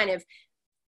that's kind of,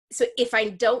 so if I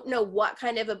don't know what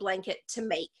kind of a blanket to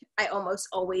make, I almost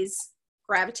always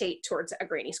gravitate towards a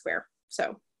granny square.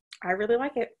 So I really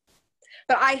like it.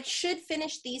 But I should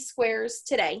finish these squares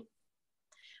today,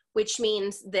 which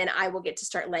means then I will get to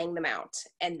start laying them out.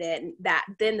 And then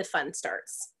the fun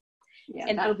starts. Yeah,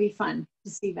 and that'll be fun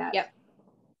to see that. Yep.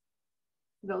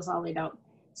 Those all laid out.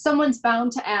 Someone's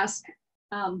bound to ask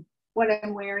what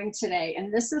I'm wearing today.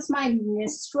 And this is my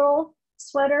Mistral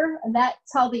sweater. And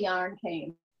that's how the yarn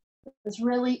came. It's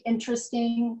really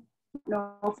interesting. I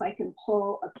don't know if I can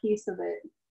pull a piece of it,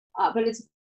 but it's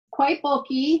quite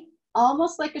bulky,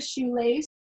 almost like a shoelace.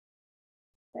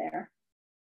 There.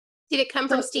 Did it come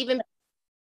from Stephen?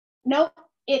 Nope,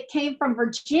 it came from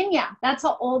Virginia. That's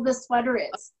how old this sweater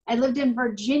is. I lived in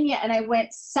Virginia and I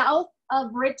went south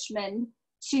of Richmond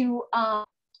to a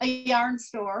yarn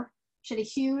store. She had a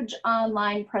huge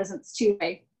online presence too.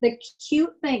 The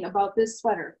cute thing about this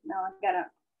sweater, now I've got to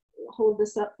hold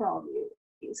this up for all of you.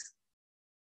 Please.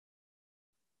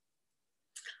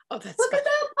 Oh, that's Look fun. at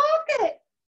that pocket.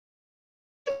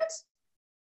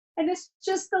 And it's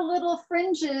just the little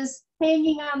fringes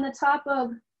hanging on the top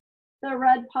of the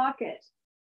red pocket.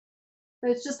 So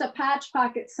it's just a patch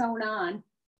pocket sewn on.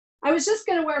 I was just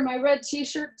gonna wear my red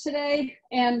t-shirt today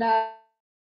and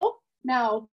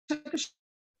now took a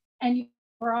and you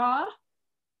bra.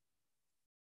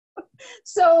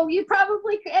 So you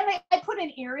probably, and I put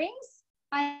in earrings.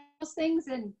 I have those things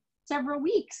in several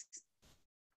weeks.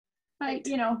 Like,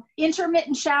 you know,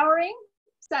 intermittent showering.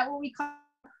 Is that what we call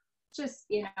it? Just,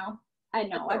 you know, I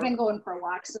know I've been going for a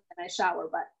walk so then I shower,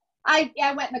 but I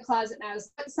went in the closet and I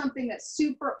was something that's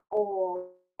super old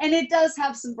and it does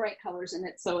have some bright colors in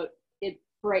it. So it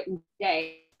brightened the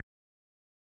day.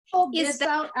 Pulled this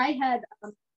out. I had,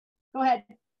 go ahead.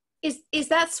 Is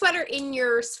that sweater in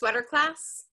your sweater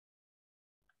class?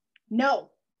 No.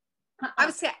 I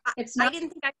would say it's not. I didn't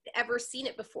think I'd ever seen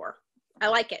it before. I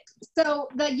like it. So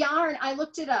the yarn, I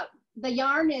looked it up. The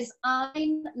yarn is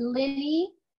Ein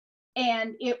Linny,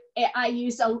 and I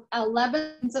used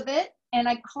 11 of it, and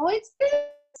I call it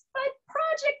my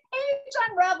project page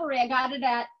on Ravelry. I got it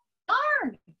at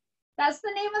Yarn. That's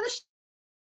the name of the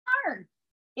yarn.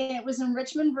 And it was in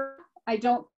Richmond. I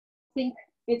don't think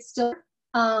it's still,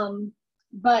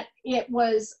 but it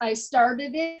was. I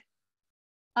started it,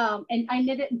 and I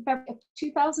knit it in February of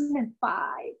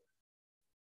 2005.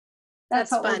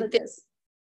 That's how fun. old it is.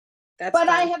 But fun.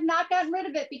 I have not gotten rid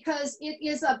of it because it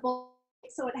is a bulk,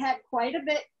 so it had quite a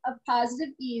bit of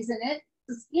positive ease in it.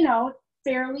 It's, you know,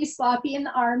 fairly sloppy in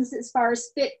the arms as far as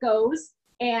fit goes.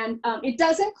 And it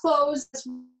doesn't close as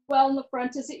well in the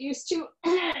front as it used to,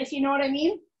 if you know what I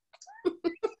mean.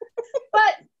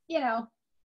 But, you know,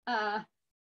 yeah,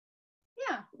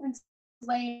 it's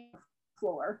laying on the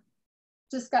floor.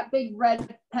 Just got big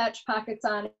red patch pockets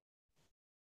on it.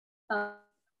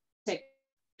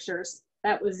 Pictures.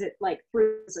 That was it like 3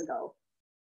 years ago.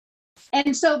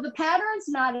 And so the pattern's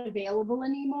not available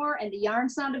anymore and the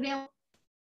yarn's not available.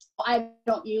 I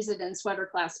don't use it in sweater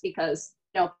class because,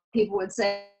 you know, people would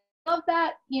say, love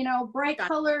that, you know, bright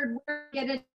colored,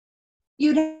 variegated.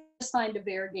 You'd have to find a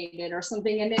variegated or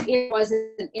something. And it was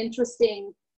an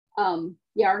interesting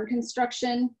yarn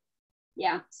construction.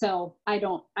 Yeah, so I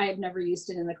have never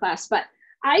used it in the class, but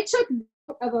I took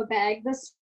of a bag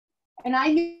this, and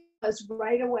I knew it was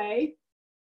right away,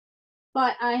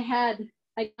 but I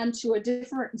gone to a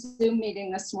different Zoom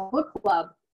meeting, a small book club,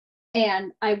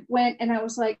 and I went and I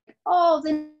was like, oh,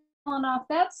 then falling off,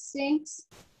 that stinks.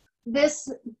 This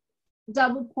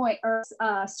double point or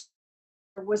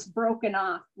was broken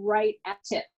off right at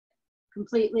tip,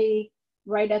 completely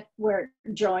right at where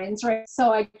it joins, right?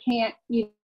 So I can't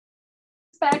even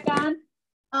back on.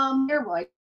 Here, well,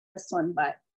 this one,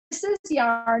 but this is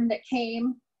yarn that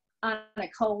came on a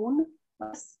cone.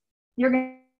 You're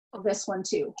gonna know this one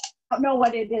too. I don't know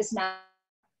what it is now.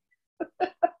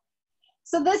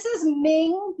 So this is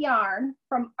Ming yarn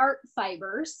from Art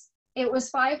Fibers. It was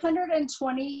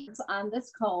 520 on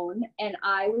this cone, and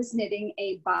I was knitting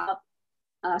a bob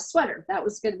sweater. That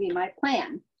was going to be my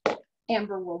plan.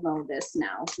 Amber will know this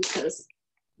now because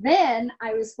then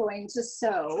I was going to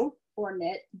sew or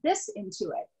knit this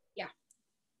into it. Yeah.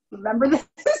 Remember this?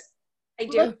 I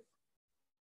do.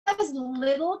 Those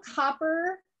little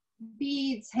copper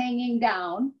beads hanging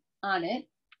down on it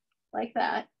like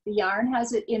that. The yarn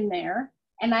has it in there.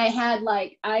 And I had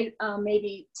like,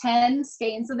 maybe 10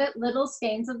 skeins of it, little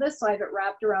skeins of this. So I have it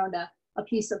wrapped around a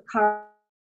piece of card.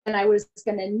 And I was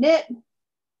going to knit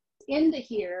into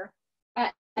here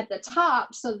at the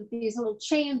top so that these little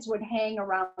chains would hang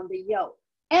around the yoke.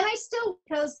 And I still,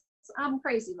 because I'm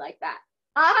crazy like that,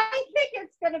 I think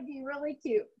it's going to be really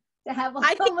cute to have a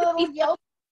little yoke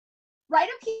right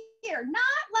up here,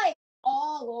 not like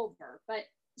all over, but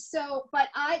So, but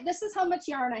this is how much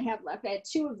yarn I have left. I had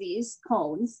 2 of these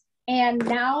cones. And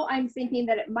now I'm thinking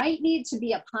that it might need to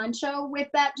be a poncho with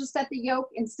that just at the yoke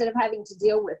instead of having to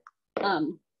deal with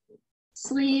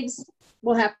sleeves.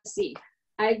 We'll have to see.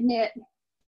 I've knit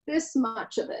this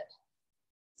much of it.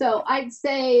 So I'd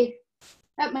say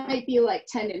that might be like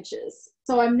 10 inches.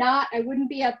 So I wouldn't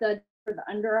be at the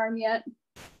underarm yet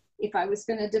if I was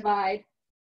going to divide.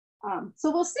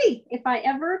 So we'll see if I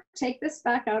ever take this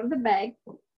back out of the bag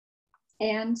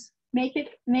and make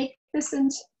this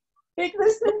into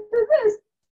this.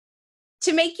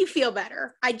 To make you feel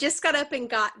better, I just got up and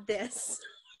got this.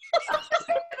 I was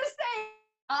going to say,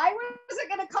 I wasn't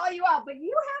going to call you out, but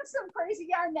you have some crazy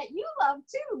yarn that you love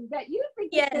too, that you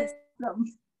think is awesome.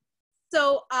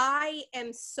 So I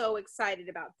am so excited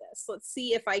about this. Let's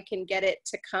see if I can get it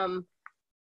to come.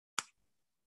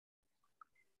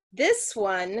 This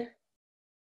one,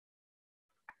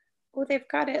 oh, they've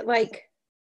got it like,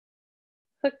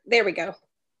 hook. There we go.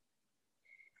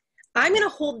 I'm going to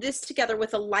hold this together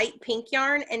with a light pink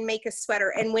yarn and make a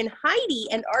sweater. And when Heidi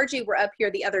and RJ were up here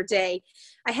the other day,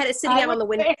 I had it sitting out on the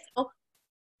window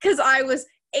because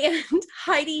and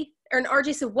Heidi and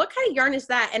RJ said, what kind of yarn is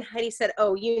that? And Heidi said,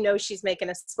 oh, you know, she's making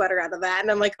a sweater out of that.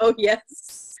 And I'm like, oh,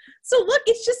 yes. So look,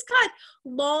 it's just got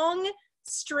long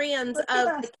strands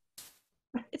of,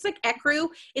 it's like ecru,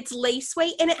 it's lace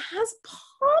weight, and it has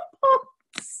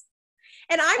pom-poms.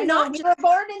 And I'm not we were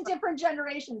born in different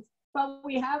generations, but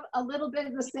we have a little bit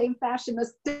of the same fashion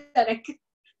aesthetic.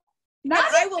 Not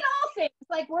in all things.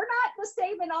 Like, we're not the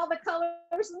same in all the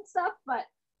colors and stuff, but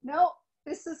no,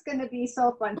 this is going to be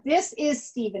so fun. This is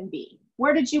Stephen B.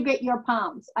 Where did you get your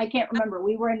palms? I can't remember.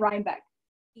 We were in Rhinebeck.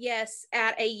 Yes,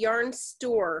 at a yarn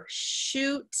store.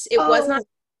 Shoot. It was not a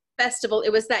festival.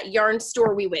 It was that yarn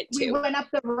store we went to. We went up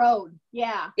the road.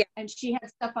 Yeah. And she had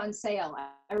stuff on sale.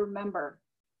 I remember.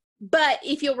 But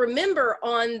if you'll remember,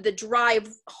 on the drive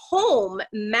home,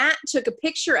 Matt took a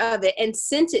picture of it and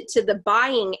sent it to the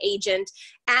buying agent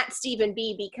at Stephen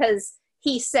B. because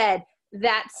he said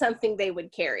that's something they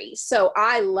would carry. So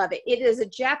I love it. It is a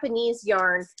Japanese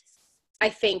yarn. I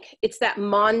think it's that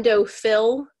Mondo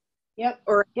Fill. Yep.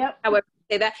 Or however you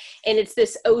say that. And it's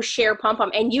this O'Share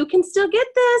pom-pom. And you can still get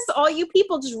this. All you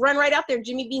people just run right out there.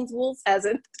 Jimmy Bean's Wools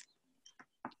hasn't.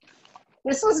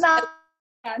 This was not...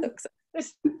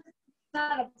 This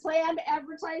not a planned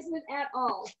advertisement at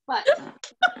all, but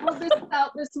I pulled this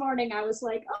out this morning. I was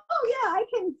like, oh yeah, I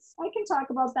can talk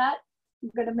about that. I'm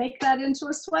gonna make that into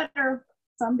a sweater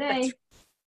someday.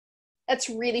 That's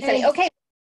really funny. Okay,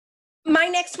 my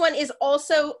next one is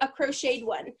also a crocheted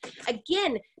one.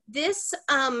 Again, this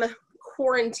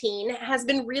quarantine has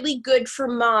been really good for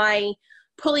my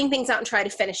pulling things out and try to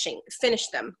finish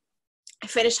them. I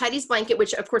finished Heidi's blanket,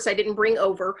 which of course I didn't bring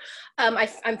over.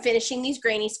 I'm finishing these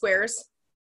granny squares.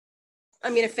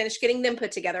 I'm going to finish getting them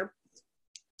put together.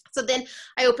 So then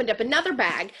I opened up another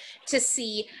bag to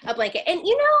see a blanket. And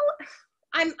you know,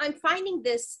 I'm finding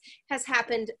this has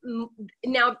happened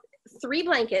now 3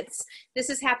 blankets. This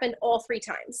has happened all 3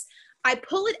 times. I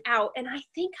pull it out and I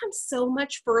think I'm so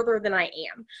much further than I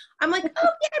am. I'm like, oh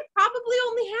yeah, I probably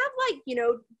only have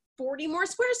like, 40 more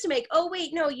squares to make. Oh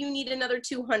wait, no, you need another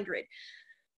 200.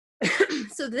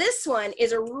 So this one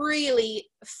is a really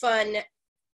fun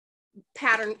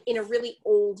pattern in a really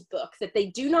old book that they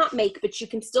do not make, but you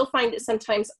can still find it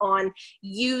sometimes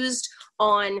used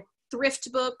on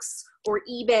thrift books or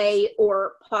eBay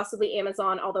or possibly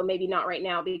Amazon, although maybe not right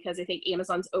now because I think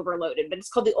Amazon's overloaded. But it's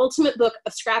called The Ultimate Book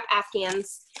of Scrap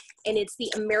Afghans, and it's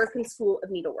the American School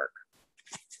of Needlework.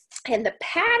 And the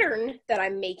pattern that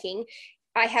I'm making,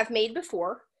 I have made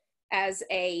before as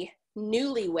a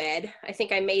newlywed. I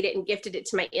think I made it and gifted it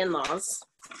to my in-laws.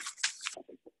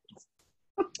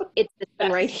 It's this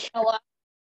one right here.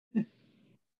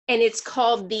 And it's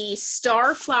called the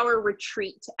Starflower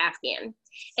Retreat Afghan.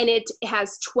 And it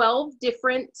has 12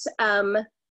 different,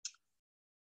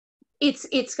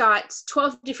 it's got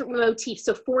 12 different motifs,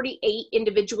 so 48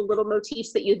 individual little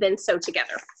motifs that you then sew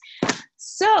together.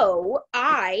 So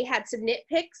I had some Knit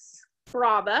Picks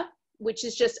Brava, which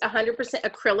is just 100%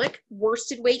 acrylic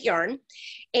worsted weight yarn.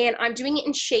 And I'm doing it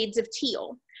in shades of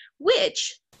teal,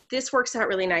 which this works out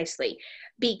really nicely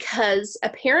because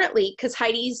apparently, because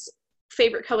Heidi's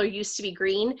favorite color used to be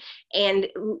green, and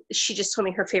she just told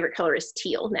me her favorite color is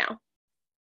teal now.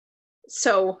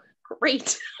 So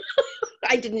great.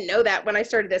 I didn't know that when I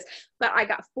started this, but I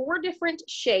got 4 different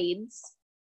shades.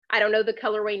 I don't know the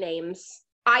colorway names.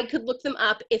 I could look them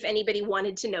up if anybody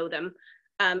wanted to know them.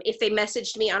 If they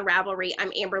messaged me on Ravelry,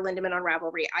 I'm Amber Lindemann on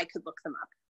Ravelry, I could look them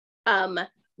up.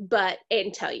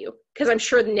 And tell you, because I'm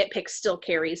sure the Knit Pick still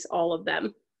carries all of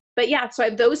them. But yeah, so I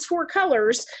have those 4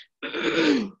 colors.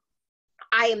 I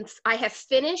have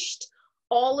finished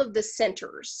all of the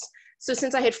centers. So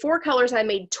since I had 4 colors, I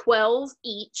made 12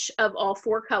 each of all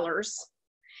 4 colors.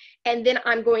 And then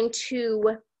I'm going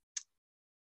to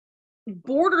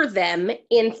border them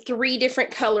in 3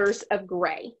 different colors of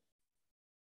gray.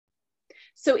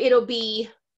 So it'll be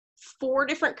 4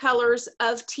 different colors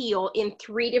of teal in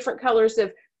 3 different colors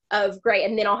of gray,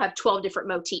 and then I'll have 12 different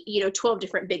motif, 12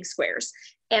 different big squares.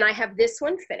 And I have this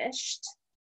one finished.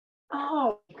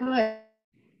 Oh, good.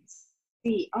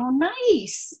 See, oh,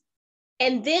 nice.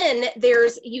 And then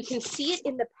you can see it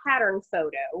in the pattern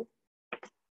photo.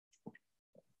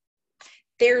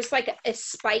 There's like a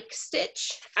spike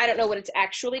stitch. I don't know what it's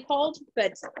actually called,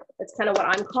 but that's kind of what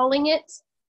I'm calling it.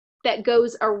 That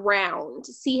goes around.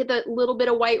 See the little bit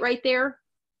of white right there?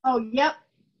 Oh, yep.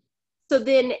 So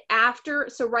then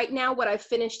so right now what I've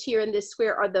finished here in this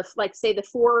square are say the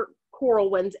 4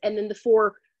 coral ones, and then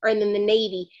and then the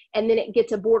navy, and then it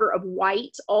gets a border of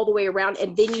white all the way around,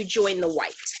 and then you join the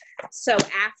white. So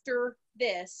after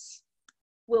this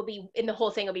and the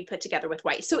whole thing will be put together with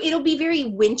white. So it'll be very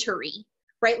wintry,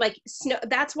 right? Like snow.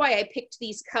 That's why I picked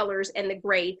these colors, and the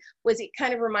gray it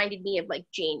kind of reminded me of like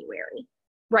January,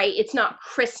 right? It's not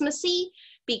Christmassy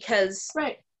because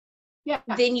right. Yeah.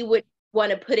 Then you would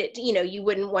want to put it, you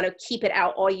wouldn't want to keep it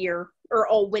out all year or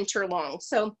all winter long.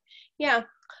 So yeah,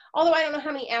 although I don't know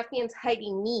how many Afghans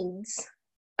Heidi needs.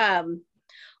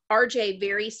 RJ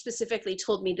very specifically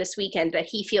told me this weekend that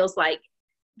he feels like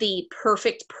the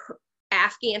perfect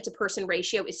Afghan to person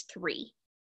ratio is 3.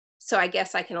 So I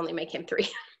guess I can only make him 3.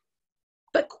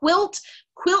 But quilt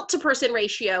to person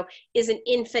ratio is an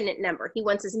infinite number. He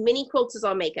wants as many quilts as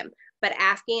I'll make him, but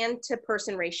Afghan to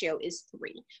person ratio is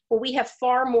 3. Well, we have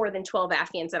far more than 12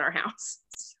 Afghans in our house.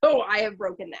 So I have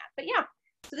broken that. But yeah,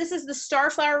 so this is the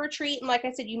Starflower Retreat. And like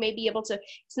I said, you may be able to,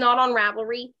 it's not on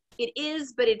Ravelry. It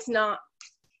is, but it's not,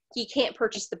 you can't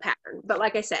purchase the pattern. But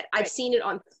like I said, I've seen it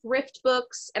on thrift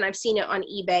books and I've seen it on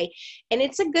eBay, and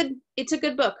it's a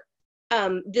good book.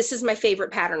 This is my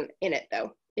favorite pattern in it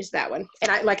though, is that one.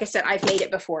 And like I said, I've made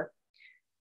it before.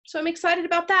 So I'm excited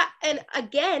about that. And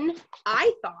again,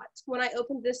 I thought when I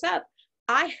opened this up,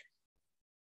 I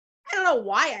don't know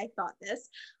why I thought this.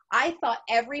 I thought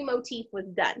every motif was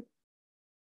done.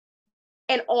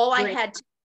 And all I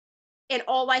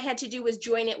had to do was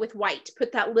join it with white,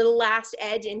 put that little last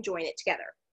edge and join it together.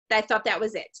 I thought that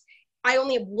was it. I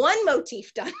only have 1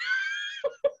 motif done.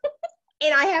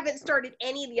 And I haven't started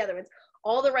any of the other ones.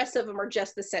 All the rest of them are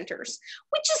just the centers,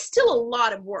 which is still a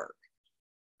lot of work,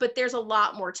 but there's a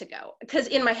lot more to go. Because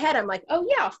in my head, I'm like, oh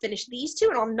yeah, I'll finish these 2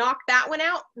 and I'll knock that one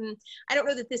out. And I don't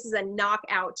know that this is a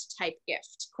knockout type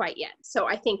gift quite yet. So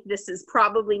I think this is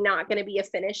probably not going to be a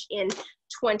finish in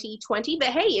 2020, but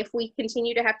hey, if we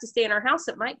continue to have to stay in our house,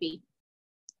 it might be.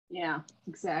 Yeah,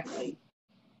 exactly.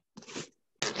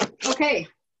 Okay,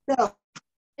 so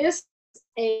this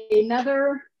is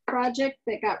another project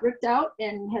that got ripped out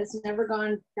and has never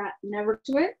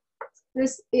to it.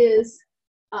 This is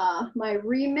my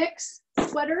remix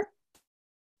sweater.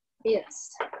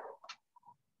 It's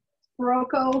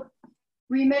Morocco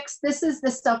remix. This is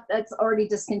the stuff that's already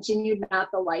discontinued, not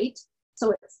the light.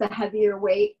 So it's the heavier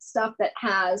weight stuff that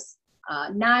has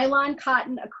nylon,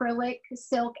 cotton, acrylic,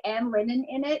 silk, and linen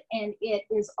in it. And it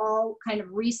is all kind of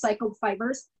recycled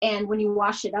fibers. And when you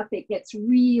wash it up, it gets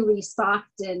really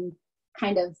soft and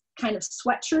kind of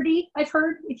sweatshirty. I've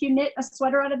heard if you knit a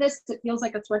sweater out of this, it feels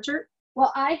like a sweatshirt.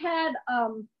 Well, I had,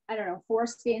 I don't know, 4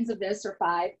 skeins of this or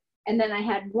 5, and then I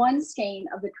had 1 skein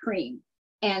of the cream.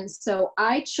 And so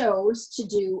I chose to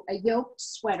do a yoked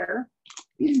sweater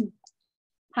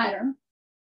pattern.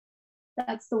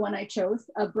 That's the one I chose,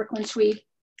 a Brooklyn Tweed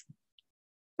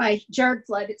by Jared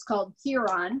Flood. It's called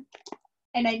Huron.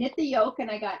 And I knit the yoke and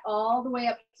I got all the way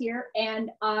up here, and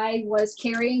I was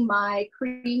carrying my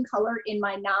cream color in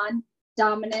my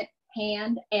non-dominant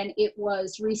hand, and it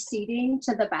was receding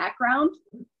to the background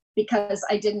because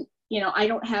I didn't, I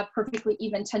don't have perfectly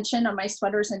even tension on my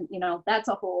sweaters, and that's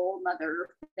a whole nother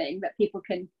thing that people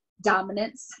can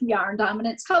dominance, yarn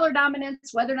dominance, color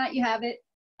dominance, whether or not you have it.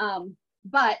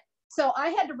 But so I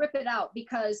had to rip it out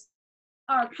because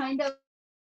our kind of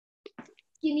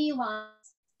skinny lines,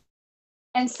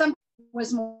 and some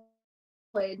was more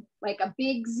like a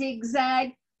big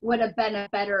zigzag would have been a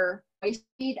better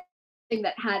speed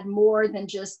that had more than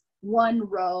just 1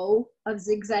 row of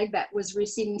zigzag that was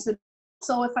receding.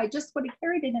 So if I just would have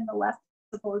carried it in the left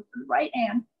as opposed to the right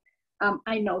hand,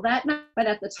 I know that now, but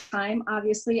at the time,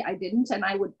 obviously I didn't. And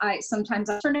I sometimes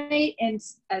alternate. And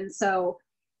so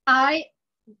I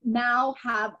now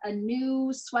have a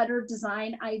new sweater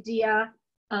design idea.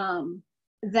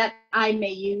 that I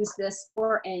may use this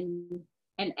for and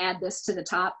add this to the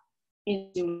top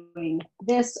in doing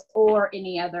this or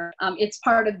any other. It's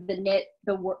part of the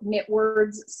knit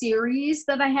words series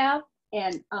that I have,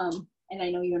 and I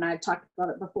know you and I have talked about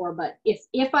it before, but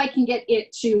if I can get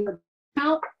it to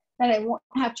count, then I won't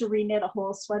have to reknit a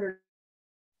whole sweater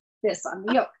this on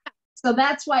the yoke. So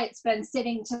that's why it's been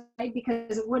sitting tonight,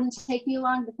 because it wouldn't take me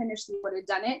long to finish. We would have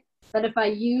done it. But if I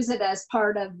use it as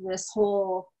part of this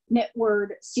whole knit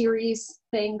word series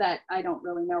thing, that I don't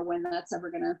really know when that's ever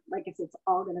gonna, like if it's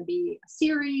all gonna be a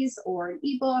series or an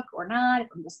ebook or not, if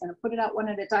I'm just gonna put it out one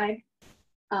at a time,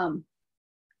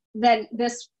 then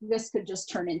this could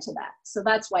just turn into that. So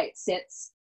that's why it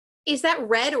sits. Is that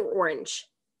red or orange?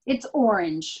 It's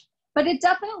orange, but it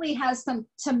definitely has some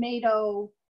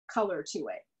tomato color to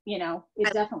it. You know,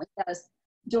 it definitely does.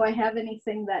 Do I have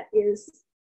anything that is,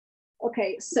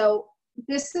 okay, so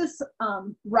this is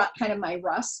kind of my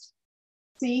rust.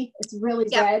 See, it's really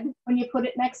red when you put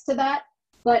it next to that.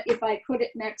 But if I put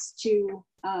it next to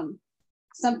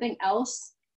something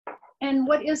else, and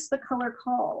what is the color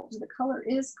called? The color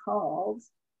is called,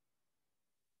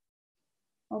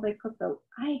 oh, they put the,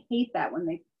 I hate that when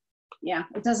they, yeah,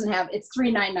 it doesn't have, it's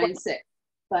 3996,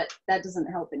 but that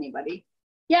doesn't help anybody.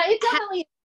 Yeah, it definitely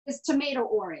is tomato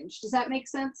orange. Does that make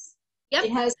sense? Yep.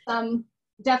 It has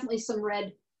definitely some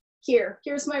red.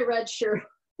 Here's my red shirt.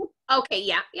 Okay,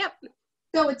 yeah, yep.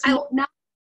 So it's not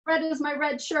red as my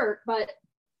red shirt, but,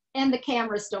 and the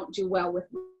cameras don't do well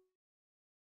with me.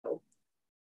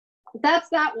 That's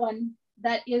that one.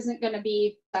 That isn't going to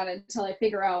be done until I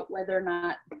figure out whether or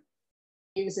not I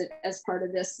use it as part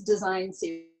of this design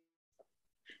series.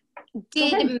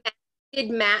 Did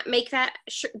Matt make that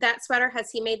sweater?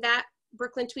 Has he made that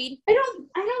Brooklyn tweed? I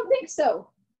don't think so.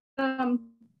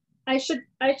 I should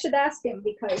ask him,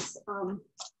 because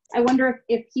I wonder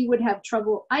if he would have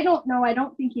trouble. I don't know. I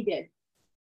don't think he did.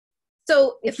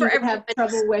 So if he would have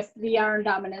trouble with the yarn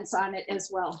dominance on it as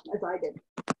well as I did.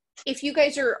 If you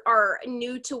guys are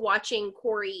new to watching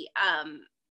Cori,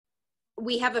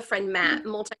 we have a friend, Matt,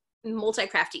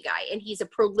 multi-crafty guy, and he's a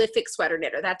prolific sweater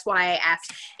knitter. That's why I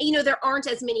asked. And, you know, there aren't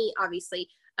as many, obviously,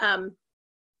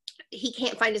 he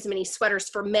can't find as many sweaters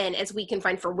for men as we can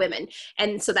find for women.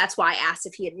 And so that's why I asked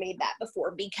if he had made that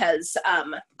before, because,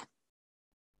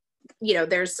 you know,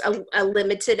 there's a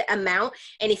limited amount.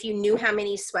 And if you knew how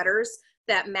many sweaters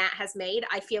that Matt has made,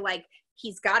 I feel like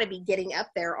he's got to be getting up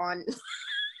there on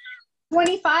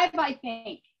 25, I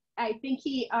think. I think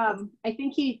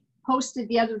he posted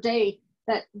the other day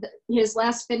that his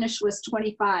last finish was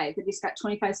 25, that he's got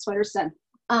 25 sweaters done.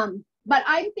 But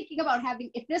I'm thinking about having,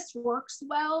 if this works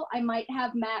well, I might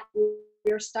have Matt,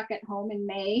 we're stuck at home in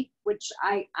May, which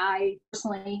I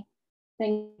personally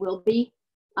think will be.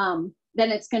 Then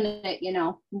it's gonna, you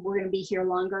know, we're gonna be here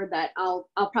longer, that I'll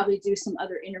probably do some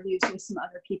other interviews with some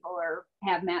other people, or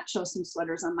have Matt show some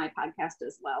sweaters on my podcast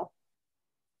as well.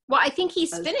 Well, I think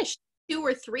he's finished 2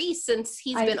 or 3 since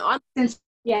he's been on.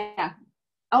 Yeah.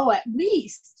 Oh, at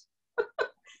least.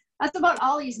 That's about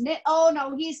all he's knit. Oh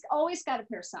no, he's always got a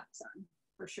pair of socks on,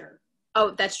 for sure. Oh,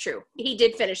 that's true. He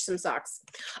did finish some socks.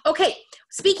 Okay,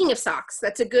 speaking of socks,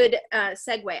 that's a good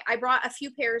segue. I brought a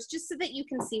few pairs just so that you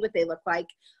can see what they look like.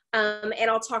 And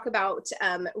I'll talk about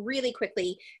really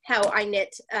quickly how I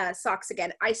knit socks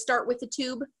again. I start with the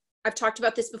tube. I've talked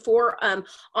about this before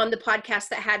on the podcast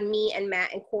that had me and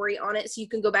Matt and Cori on it. So you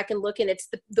can go back and look, and it's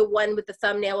the one with the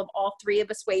thumbnail of all 3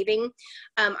 of us waving.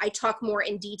 I talk more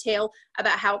in detail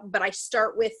about how, but I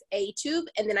start with a tube,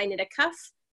 and then I knit a cuff,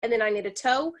 and then I knit a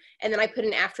toe, and then I put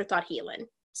an afterthought heel in.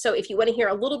 So if you want to hear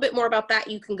a little bit more about that,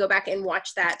 you can go back and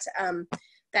watch that,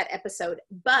 that episode.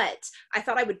 But I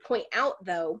thought I would point out,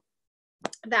 though,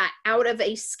 that out of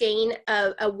a skein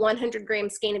of a 100-gram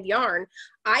skein of yarn,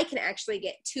 I can actually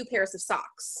get 2 pairs of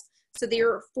socks. So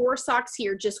there are 4 socks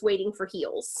here just waiting for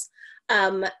heels.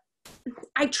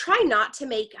 I try not to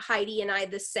make Heidi and I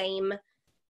the same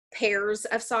pairs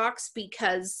of socks,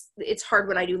 because it's hard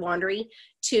when I do laundry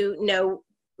to know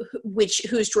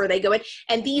whose drawer they go in.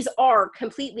 And these are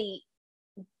completely,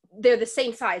 they're the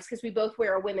same size, because we both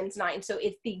wear a women's 9. So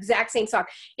it's the exact same sock.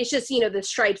 It's just, you know, the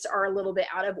stripes are a little bit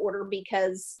out of order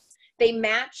because they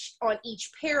match on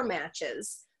each pair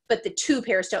matches, but the 2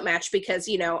 pairs don't match because,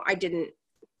 you know, I didn't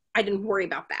worry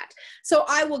about that. So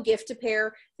I will gift a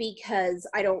pair, because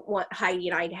I don't want Heidi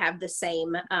and I to have the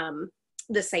same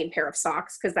pair of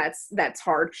socks, because that's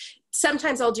hard.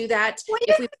 Sometimes I'll do that. Well,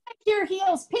 if we make your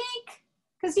heels pink,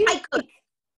 because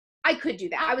I could do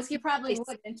that. You probably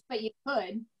wouldn't, but you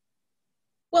could.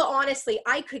 Well, honestly,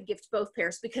 I could gift both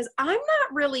pairs, because I'm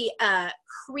not really a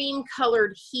cream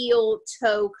colored heel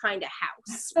toe kind of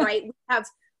house, right?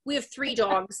 We have 3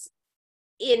 dogs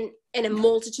in a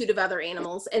multitude of other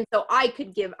animals, and so I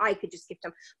could just gift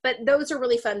them. But those are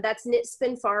really fun. That's Knit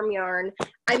Spin Farm yarn.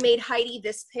 I made Heidi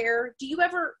this pair. Do you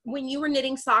ever, when you were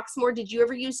knitting socks more, did you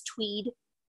ever use tweed?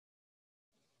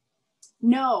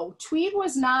 No, tweed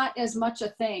was not as much a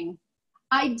thing.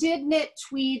 I did knit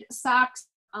tweed socks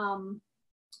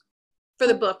For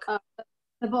the book.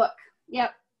 The book,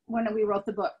 yep, when we wrote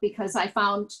the book, because I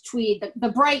found tweed, the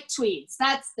bright tweeds.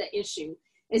 That's the issue,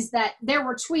 is that there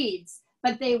were tweeds,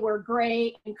 but they were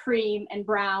gray and cream and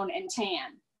brown and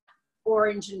tan,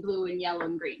 orange and blue and yellow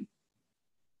and green.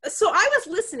 So I was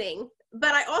listening,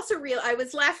 but I also I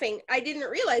was laughing. I didn't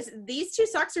realize these 2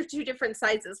 socks are 2 different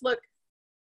sizes. Look,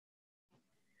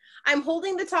 I'm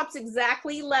holding the tops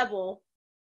exactly level.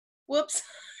 Whoops.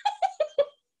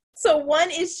 So one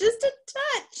is just a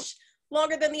touch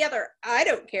longer than the other. I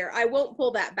don't care. I won't pull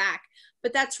that back.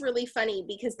 But that's really funny,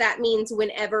 because that means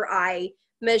whenever I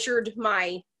measured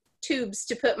my tubes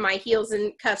to put my heels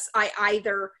and cuffs, I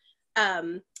either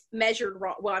measured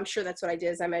wrong. Well, I'm sure that's what I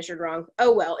did, is I measured wrong.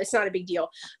 Oh, well, it's not a big deal.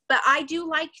 But I do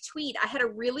like tweed. I had a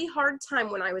really hard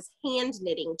time when I was hand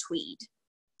knitting tweed,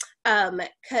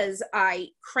 because I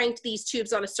cranked these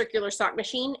tubes on a circular sock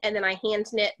machine, and then I hand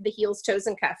knit the heels, toes,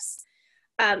 and cuffs.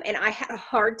 And I had a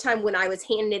hard time when I was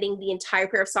hand knitting the entire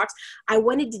pair of socks. I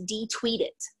wanted to de-tweed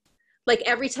it. Like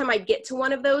every time I'd get to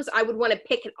one of those, I would want to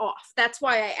pick it off. That's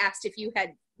why I asked if you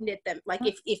had knit them, like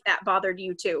if that bothered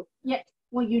you too. Yeah,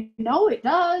 well, you know it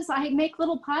does. I make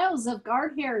little piles of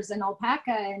guard hairs and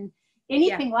alpaca and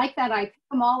anything like that. I pick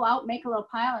them all out, make a little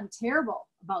pile. I'm terrible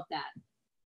about that.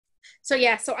 So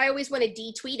yeah, so I always want to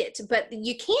de-tweed it, but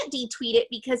you can't de-tweed it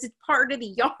because it's part of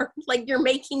the yarn. Like you're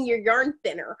making your yarn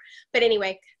thinner. But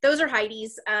anyway, those are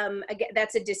Heidi's. Again,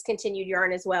 that's a discontinued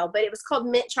yarn as well, but it was called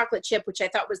Mint Chocolate Chip, which I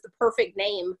thought was the perfect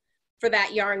name for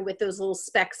that yarn with those little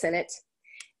specks in it.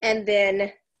 And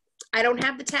then I don't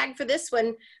have the tag for this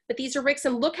one, but these are Rick's,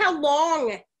 and look how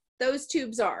long those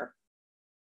tubes are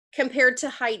compared to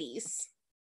Heidi's.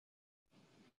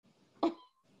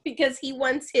 Because he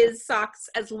wants his socks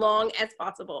as long as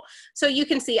possible. So you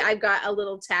can see I've got a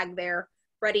little tag there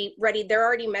ready. They're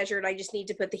already measured. I just need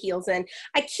to put the heels in.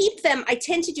 I keep them, I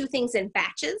tend to do things in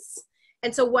batches.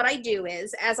 And so what I do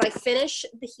is, as I finish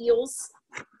the heels,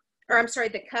 or I'm sorry,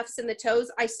 the cuffs and the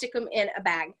toes, I stick them in a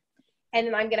bag. And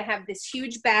then I'm going to have this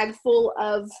huge bag full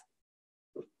of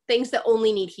things that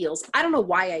only need heels. I don't know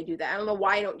why I do that. I don't know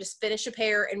why I don't just finish a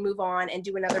pair and move on and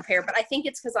do another pair, but I think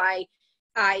it's because I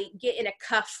get in a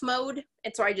cuff mode,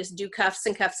 and so I just do cuffs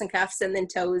and cuffs and cuffs and then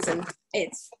toes, and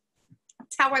it's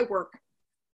how I work.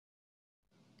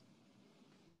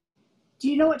 Do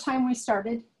you know what time we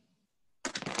started?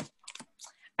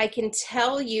 I can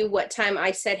tell you what time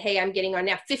I said, hey, I'm getting on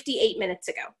now, 58 minutes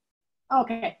ago.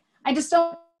 Okay. I just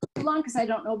don't long because I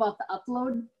don't know about the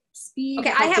upload speed.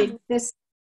 Okay, I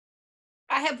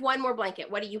have one more blanket.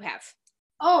 What do you have?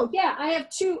 Oh yeah, I have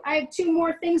two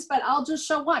more things, but I'll just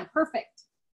show one. Perfect.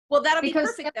 Well, that'll be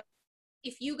perfect.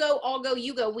 If you go, I'll go,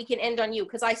 you go. We can end on you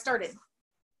because I started.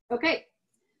 Okay.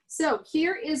 So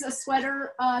here is a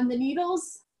sweater on the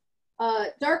needles,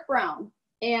 dark brown.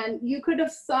 And you could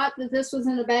have thought that this was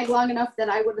in a bag long enough that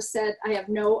I would have said, I have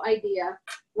no idea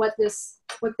what this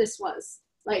was.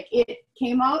 Like it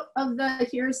came out of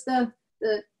here's the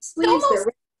sleeves.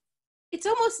 It's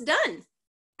almost done.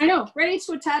 I know, ready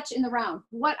to attach in the round.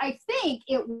 What I think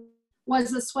it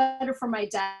was a sweater for my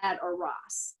dad or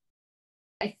Ross.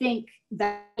 I think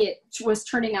that it was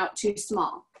turning out too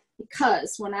small,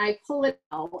 because when I pull it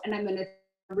out and I'm going to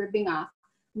ribbing off,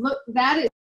 look, that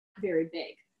is very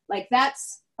big. Like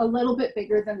that's a little bit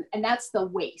bigger than, and that's the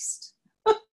waist.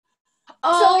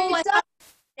 Oh, so like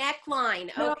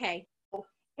neckline. Okay.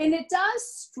 And it does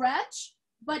stretch,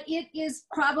 but it is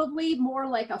probably more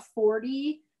like a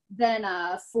 40 than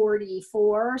a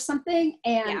 44 or something.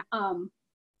 And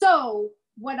so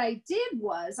what I did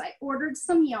was I ordered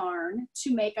some yarn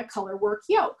to make a color work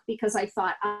yoke, because I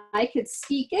thought I could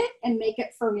speak it and make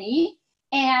it for me.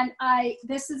 And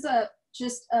this is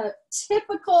just a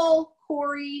typical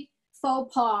Cori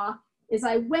faux pas, is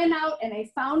I went out and I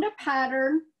found a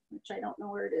pattern, which I don't know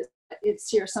where it is. It's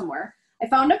here somewhere. I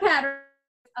found a pattern,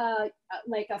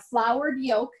 like a flowered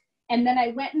yoke. And then I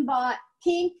went and bought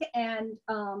pink and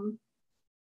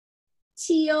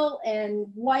teal and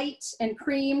white and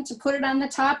cream to put it on the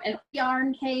top, and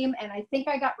yarn came, and I think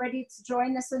I got ready to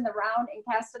join this in the round and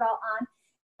cast it all on.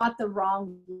 Bought the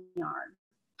wrong yarn.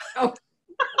 Oh.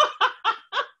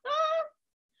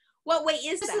 What weight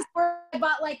is this that? Is where I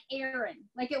bought like Aran.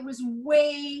 Like it was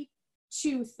way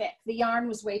too thick. The yarn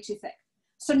was way too thick.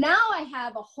 So now I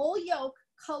have a whole yoke,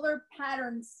 color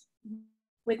patterns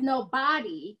with no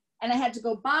body, and I had to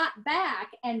go back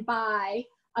and buy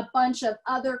a bunch of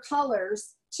other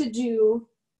colors to do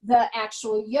the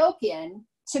actual yoke in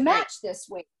to match this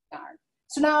weight yarn.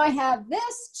 So now I have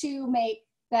this to make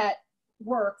that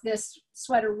work, this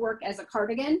sweater work as a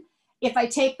cardigan. If I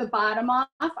take the bottom off,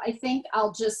 I think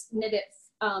I'll just knit it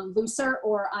looser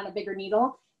or on a bigger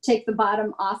needle, take the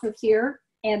bottom off of here,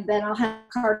 and then I'll have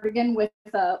a cardigan with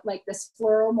like this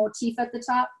floral motif at the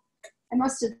top. I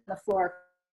must have done the floor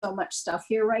so much stuff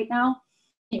here right now.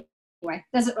 Anyway,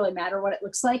 doesn't really matter what it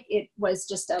looks like. It was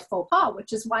just a faux pas,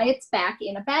 which is why it's back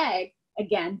in a bag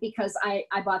again, because I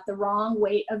bought the wrong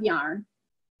weight of yarn.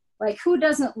 Like, who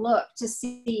doesn't look to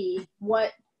see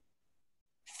what?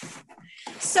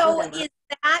 So whatever. Is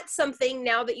that something,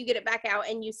 now that you get it back out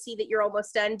and you see that you're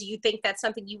almost done, do you think that's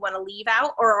something you want to leave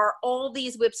out, or are all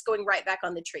these whips going right back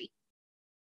on the tree?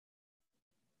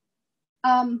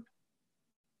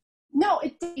 No,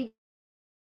 it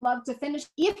love to finish.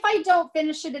 If I don't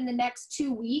finish it in the next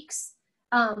 2 weeks,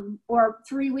 or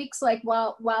 3 weeks, like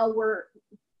while we're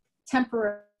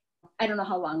temporary, I don't know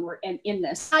how long we're in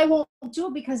this, I won't do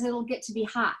it because it'll get to be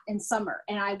hot in summer,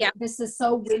 and this is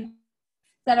so windy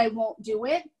that I won't do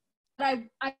it. But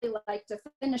I like to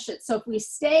finish it. So if we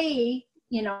stay,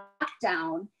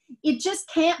 lockdown, it just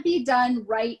can't be done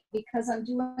right, because I'm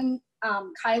doing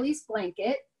Kylie's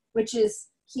blanket, which is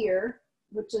here,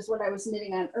 which is what I was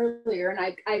knitting on earlier.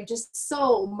 And I just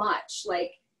so much,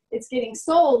 like, it's getting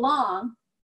so long.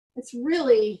 It's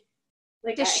really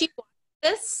like. Does she want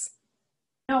this?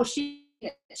 No, she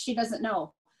doesn't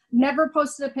know. Never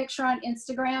posted a picture on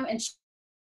Instagram, and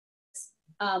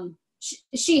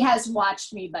she has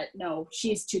watched me, but no,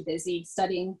 she's too busy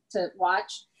studying to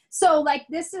watch. So like,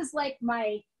 this is like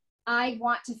I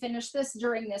want to finish this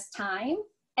during this time.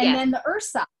 And then the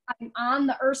Ursa, I'm on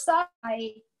the Ursa.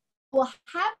 I will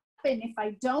happen if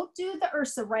I don't do the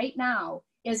Ursa right now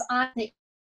is on the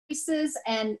pieces,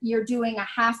 and you're doing a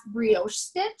half brioche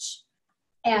stitch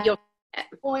and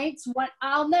points. What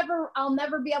I'll never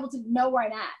be able to know where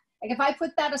I'm at. Like, if I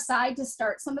put that aside to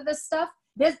start some of this stuff,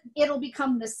 it'll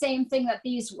become the same thing that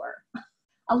these were.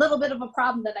 A little bit of a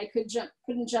problem that I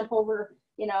couldn't jump over,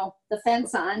 the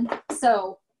fence on.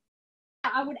 So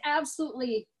I would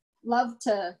absolutely love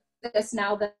to this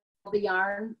now that the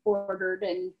yarn ordered,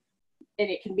 and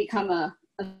it can become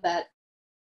that. I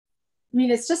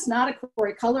mean, it's just not a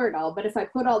Cori color at all, but if I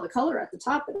put all the color at the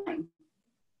top of it.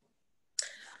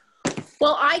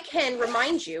 Well, I can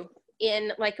remind you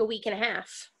in like a week and a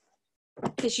half,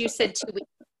 because you said 2 weeks.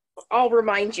 I'll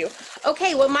remind you.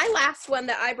 Okay, well, my last one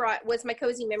that I brought was my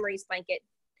Cozy Memories blanket,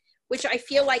 which I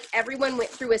feel like everyone went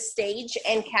through a stage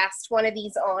and cast one of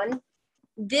these on.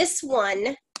 This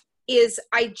one is,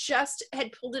 I just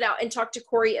had pulled it out and talked to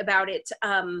Cori about it,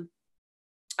 I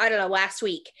don't know, last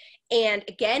week. And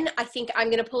again, I think I'm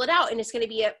going to pull it out, and it's going to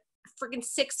be a freaking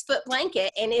 6-foot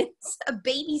blanket, and it's a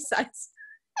baby size.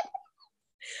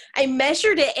 I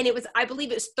measured it, and I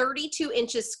believe it was 32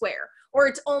 inches square, or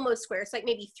it's almost square. It's like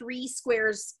maybe 3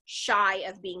 squares shy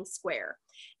of being square.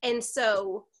 And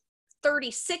so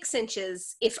 36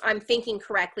 inches, if I'm thinking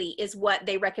correctly, is what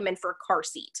they recommend for a car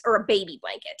seat or a baby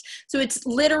blanket. So it's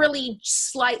literally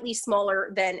slightly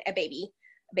smaller than a baby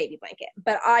blanket,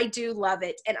 but I do love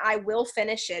it, and I will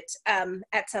finish it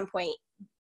at some point.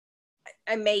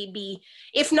 I may be,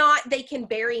 if not, they can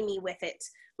bury me with it,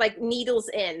 like needles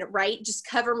in, right? Just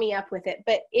cover me up with it,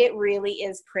 but it really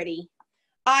is pretty.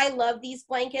 I love these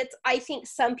blankets. I think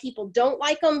some people don't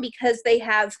like them because they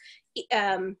have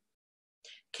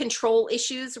control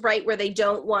issues, right? Where they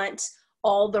don't want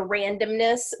all the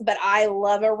randomness, but I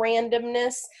love a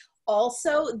randomness.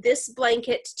 Also, this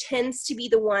blanket tends to be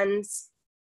the one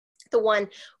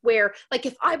where, like,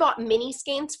 if I bought mini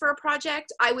skeins for a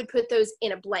project, I would put those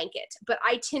in a blanket, but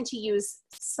I tend to use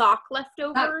sock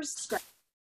leftovers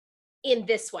in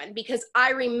this one because I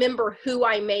remember who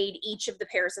I made each of the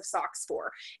pairs of socks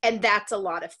for, and that's a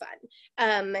lot of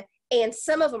fun. And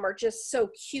some of them are just so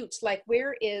cute. Like,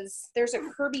 there's a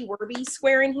Kirby Werby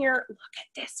square in here. Look at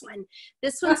this one.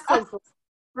 This one's called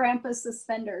Grandpa's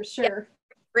Suspenders, sure. Yep.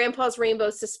 Grandpa's Rainbow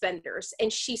Suspenders,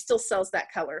 and she still sells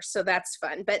that color, so that's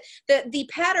fun. But the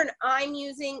pattern I'm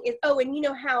using is, and you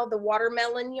know how the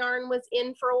watermelon yarn was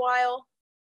in for a while?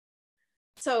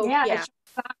 So yeah.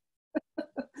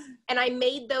 And I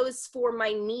made those for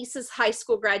my niece's high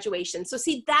school graduation. So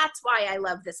see, that's why I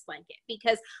love this blanket,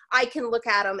 because I can look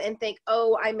at them and think,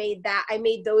 oh, I made that. I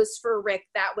made those for Rick.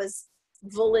 That was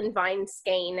Woolen Vine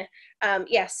skein.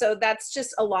 So that's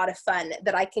just a lot of fun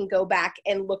that I can go back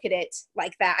and look at it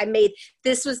like that.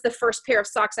 This was the first pair of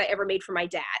socks I ever made for my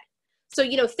dad. So,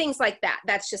 you know, things like that.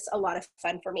 That's just a lot of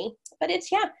fun for me. But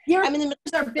it's, yeah. Your I'm in the middle.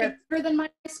 are bigger than my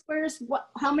squares.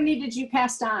 How many did you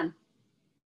cast on?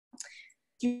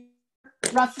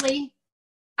 Roughly?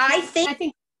 I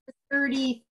think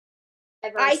 30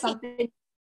 or something.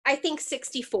 I think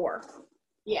 64.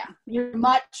 Yeah, you're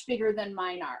much bigger than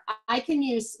mine are. I can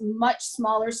use much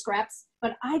smaller scraps,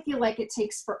 but I feel like it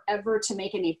takes forever to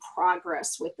make any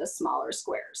progress with the smaller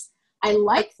squares. I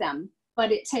like them,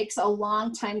 but it takes a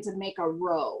long time to make a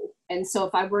row. And so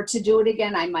if I were to do it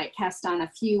again, I might cast on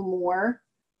a few more.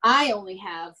 I only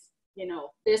have, you know,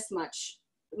 this much.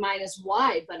 Mine is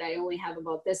wide, but I only have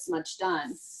about this much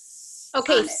done.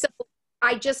 Okay, so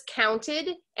I just counted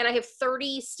and I have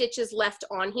 30 stitches left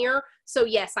on here. So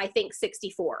yes, I think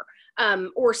 64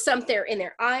 or somewhere in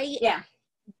there. I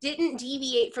didn't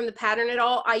deviate from the pattern at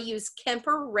all. I used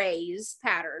Kemper Ray's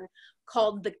pattern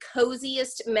called the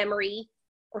Coziest Memory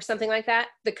or something like that.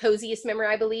 The Coziest Memory,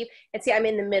 I believe. And see, I'm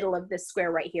in the middle of this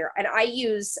square right here. And I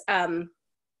use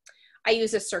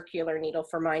a circular needle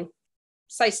for mine.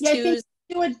 Size 2s.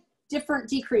 Do a different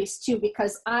decrease too,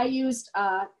 because I used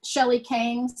Shelly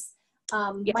Kang's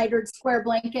mitered square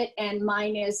blanket, and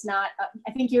mine is not.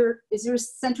 I think is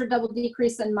yours center double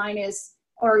decrease, and mine is,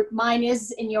 or mine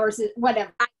is, and yours is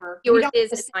whatever. Yours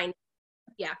is and mine.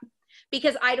 Yeah,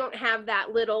 because I don't have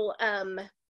that little.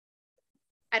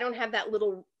 I don't have that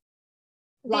little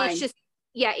line.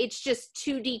 It's just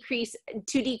two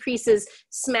decreases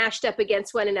smashed up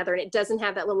against one another, and it doesn't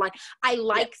have that little line. I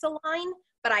like the line,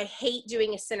 but I hate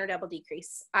doing a center double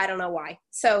decrease. I don't know why.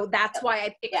 So that's why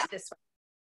I picked this one.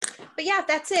 But yeah,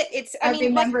 that's it. I mean,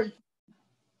 remembered.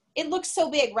 It looks so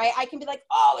big, right? I can be like,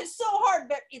 oh, it's so hard,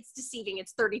 but it's deceiving.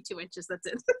 It's 32 inches. That's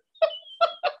it.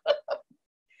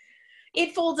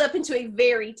 It folds up into a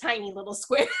very tiny little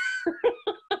square.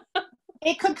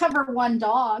 It could cover one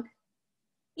dog.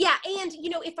 Yeah, and you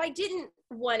know, if I didn't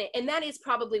want it, and that is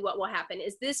probably what will happen,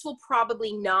 is this will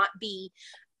probably not be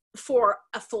for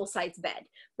a full-size bed,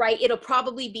 right? It'll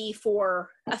probably be for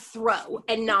a throw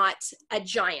and not a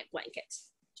giant blanket.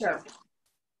 Sure.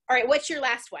 All right, what's your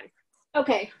last one?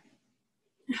 Okay.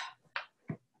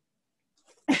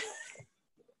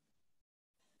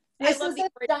 This is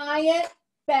a giant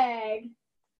bag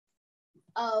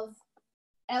of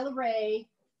El Rey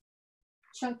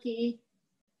chunky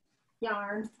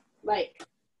yarn, like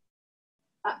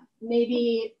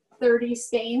maybe 30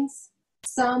 skeins.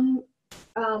 Some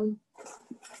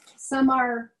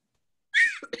are,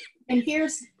 and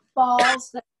here's balls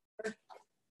that are,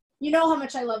 you know how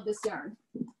much I love this yarn.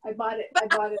 I bought it.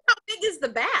 How big is the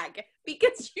bag?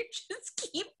 Because you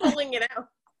just keep pulling it out.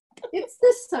 It's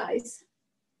this size.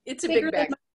 It's a big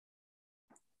bag.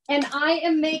 And I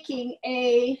am making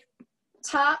a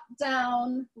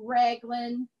top-down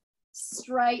raglan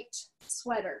striped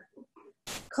sweater.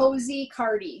 Cozy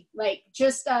cardi. Like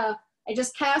just, I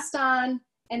just cast on,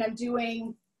 and I'm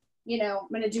doing, you know, I'm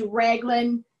going to do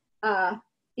raglan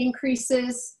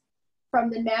increases from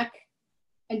the neck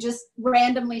and just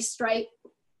randomly stripe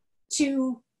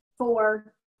 2,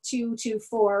 4, 2, 2,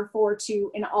 4, 4,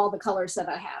 2 in all the colors that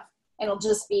I have. And it'll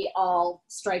just be all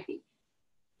stripy.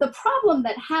 The problem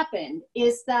that happened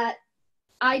is that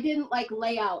I didn't like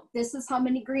lay out, this is how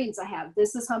many greens I have,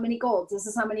 this is how many golds, this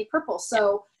is how many purples.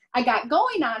 So I got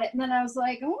going on it, and then I was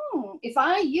like, if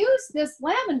I use this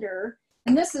lavender,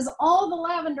 and this is all the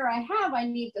lavender I have, I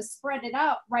need to spread it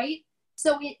out, right?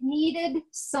 So it needed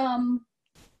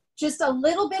just a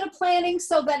little bit of planning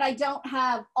so that I don't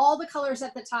have all the colors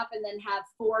at the top and then have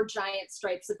 4 giant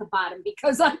stripes at the bottom,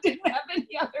 because I didn't have any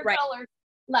other colors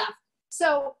left.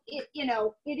 So it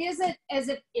isn't as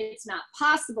if it's not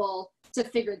possible to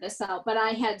figure this out, but I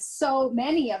had so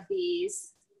many of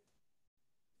these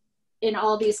in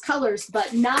all these colors,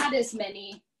 but not as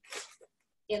many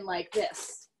in like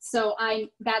this. So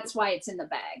that's why it's in the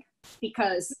bag,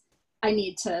 because I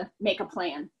need to make a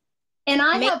plan. And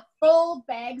I have full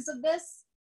bags of this.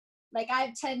 Like I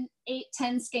have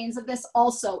 10 skeins of this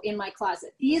also in my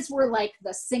closet. These were like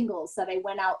the singles that I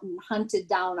went out and hunted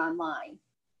down online,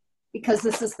 because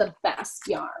this is the best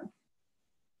yarn.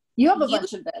 You have a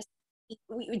bunch of this.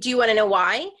 Do you want to know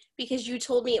why? Because you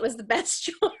told me it was the best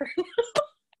yarn.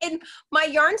 And my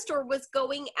yarn store was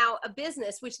going out of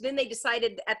business, which then they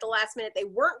decided at the last minute they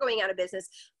weren't going out of business,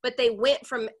 but they went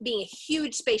from being a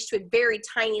huge space to a very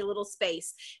tiny little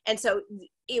space. And so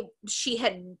she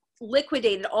had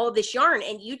liquidated all of this yarn,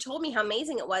 and you told me how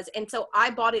amazing it was. And so I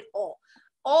bought it all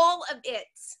of it.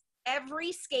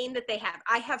 Every skein that they have.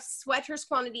 I have sweaters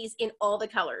quantities in all the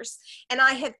colors, and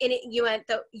I have in it.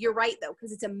 You're right though,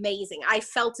 because it's amazing. I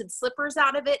felted slippers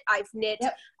out of it. I've knit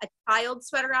a child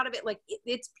sweater out of it. Like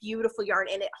it's beautiful yarn,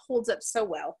 and it holds up so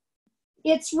well.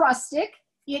 It's rustic.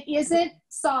 It isn't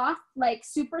soft, like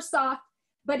super soft,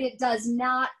 but it does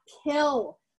not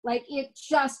pill. Like it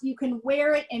just, you can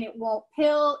wear it and it won't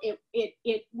pill.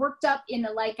 It worked up in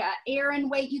like a Aran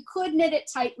weight. You could knit it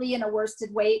tightly in a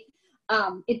worsted weight.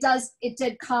 It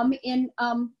did come in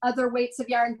other weights of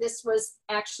yarn. This was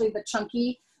actually the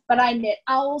chunky, but I knit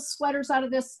owl sweaters out of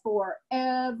this for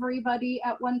everybody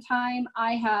at one time.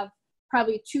 I have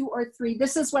probably 2 or 3.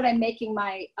 This is what I'm making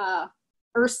my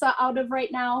Ursa out of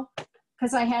right now,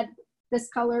 because I had this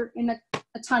color in a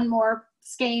ton more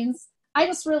skeins. I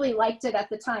just really liked it at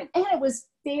the time. And it was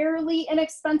fairly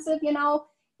inexpensive, you know.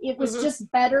 It was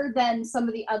just better than some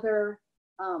of the other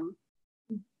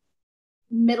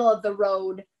middle of the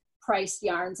road priced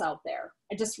yarns out there.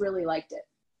 I just really liked it.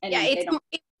 And yeah, it's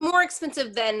more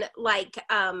expensive than like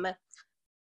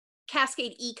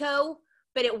Cascade Eco,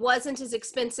 but it wasn't as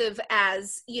expensive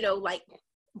as, you know, like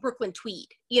Brooklyn Tweed.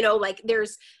 You know, like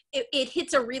it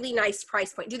hits a really nice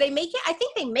price point. Do they make it? I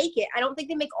think they make it. I don't think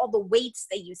they make all the weights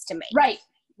they used to make. Right.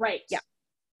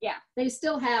 Yeah. They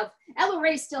still have, Ella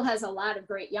Ray still has a lot of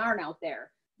great yarn out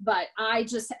there, but I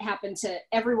just happened to,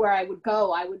 everywhere I would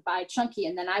go, I would buy chunky.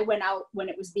 And then I went out when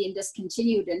it was being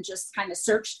discontinued and just kind of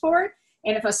searched for it.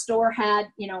 And if a store had,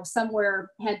 you know, somewhere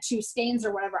had 2 skeins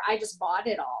or whatever, I just bought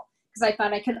it all, because I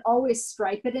thought I could always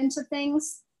stripe it into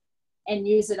things and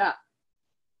use it up.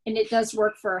 And it does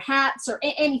work for hats or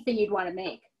anything you'd want to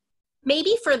make.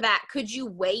 Maybe for that, could you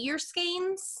weigh your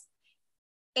skeins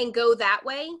and go that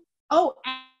way? Oh,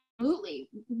 absolutely.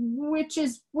 Which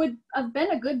would have been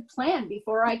a good plan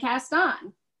before I cast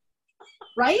on.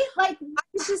 Right? Like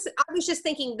I was just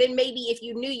thinking, then maybe if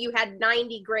you knew you had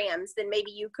 90 grams, then maybe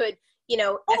you could, you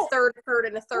know, a third,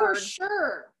 and a third.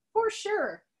 For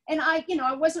sure. And I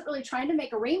wasn't really trying to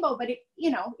make a rainbow, but it,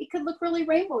 you know, it could look really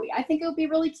rainbowy. I think it would be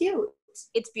really cute.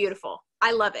 It's beautiful.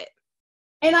 I love it.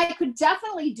 And I could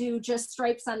definitely do just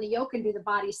stripes on the yoke and do the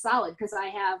body solid, because I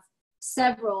have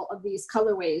several of these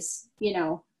colorways, you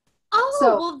know. Oh,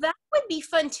 so, well, that would be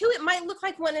fun too. It might look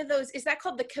like one of those, is that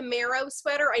called the Camaro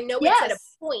sweater? I know it's at a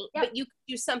point, but you could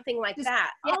do something like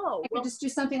that. Yeah, I could just do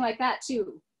something like that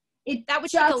too. That would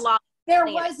take a lot. There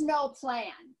was no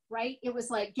plan, right? It was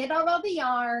like, get out all the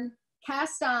yarn,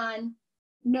 cast on,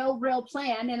 no real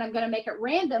plan, and I'm going to make it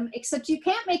random, except you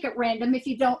can't make it random if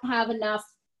you don't have enough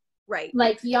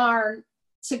like yarn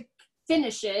to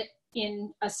finish it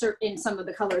in some of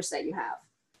the colors that you have.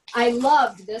 I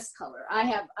loved this color.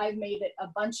 I've made it a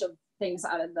bunch of things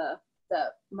out of the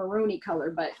maroony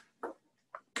color, but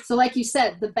so like you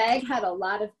said, the bag had a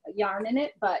lot of yarn in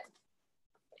it, but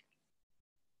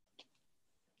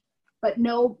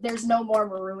no, there's no more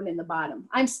maroon in the bottom.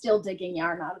 I'm still digging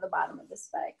yarn out of the bottom of this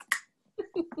bag.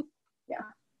 Yeah.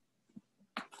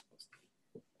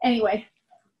 Anyway,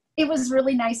 it was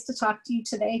really nice to talk to you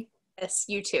today. Yes,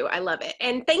 you too. I love it.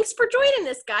 And thanks for joining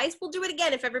us, guys. We'll do it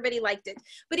again if everybody liked it.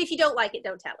 But if you don't like it,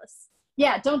 don't tell us.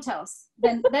 Yeah, don't tell us.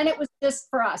 Then it was just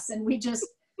for us, and we just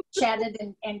chatted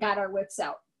and got our whips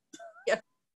out. Yeah.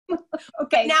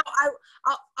 Okay. Now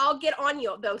I'll get on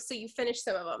you though, so you finish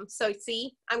some of them. So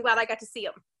see, I'm glad I got to see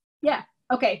them. Yeah.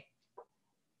 Okay.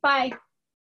 Bye.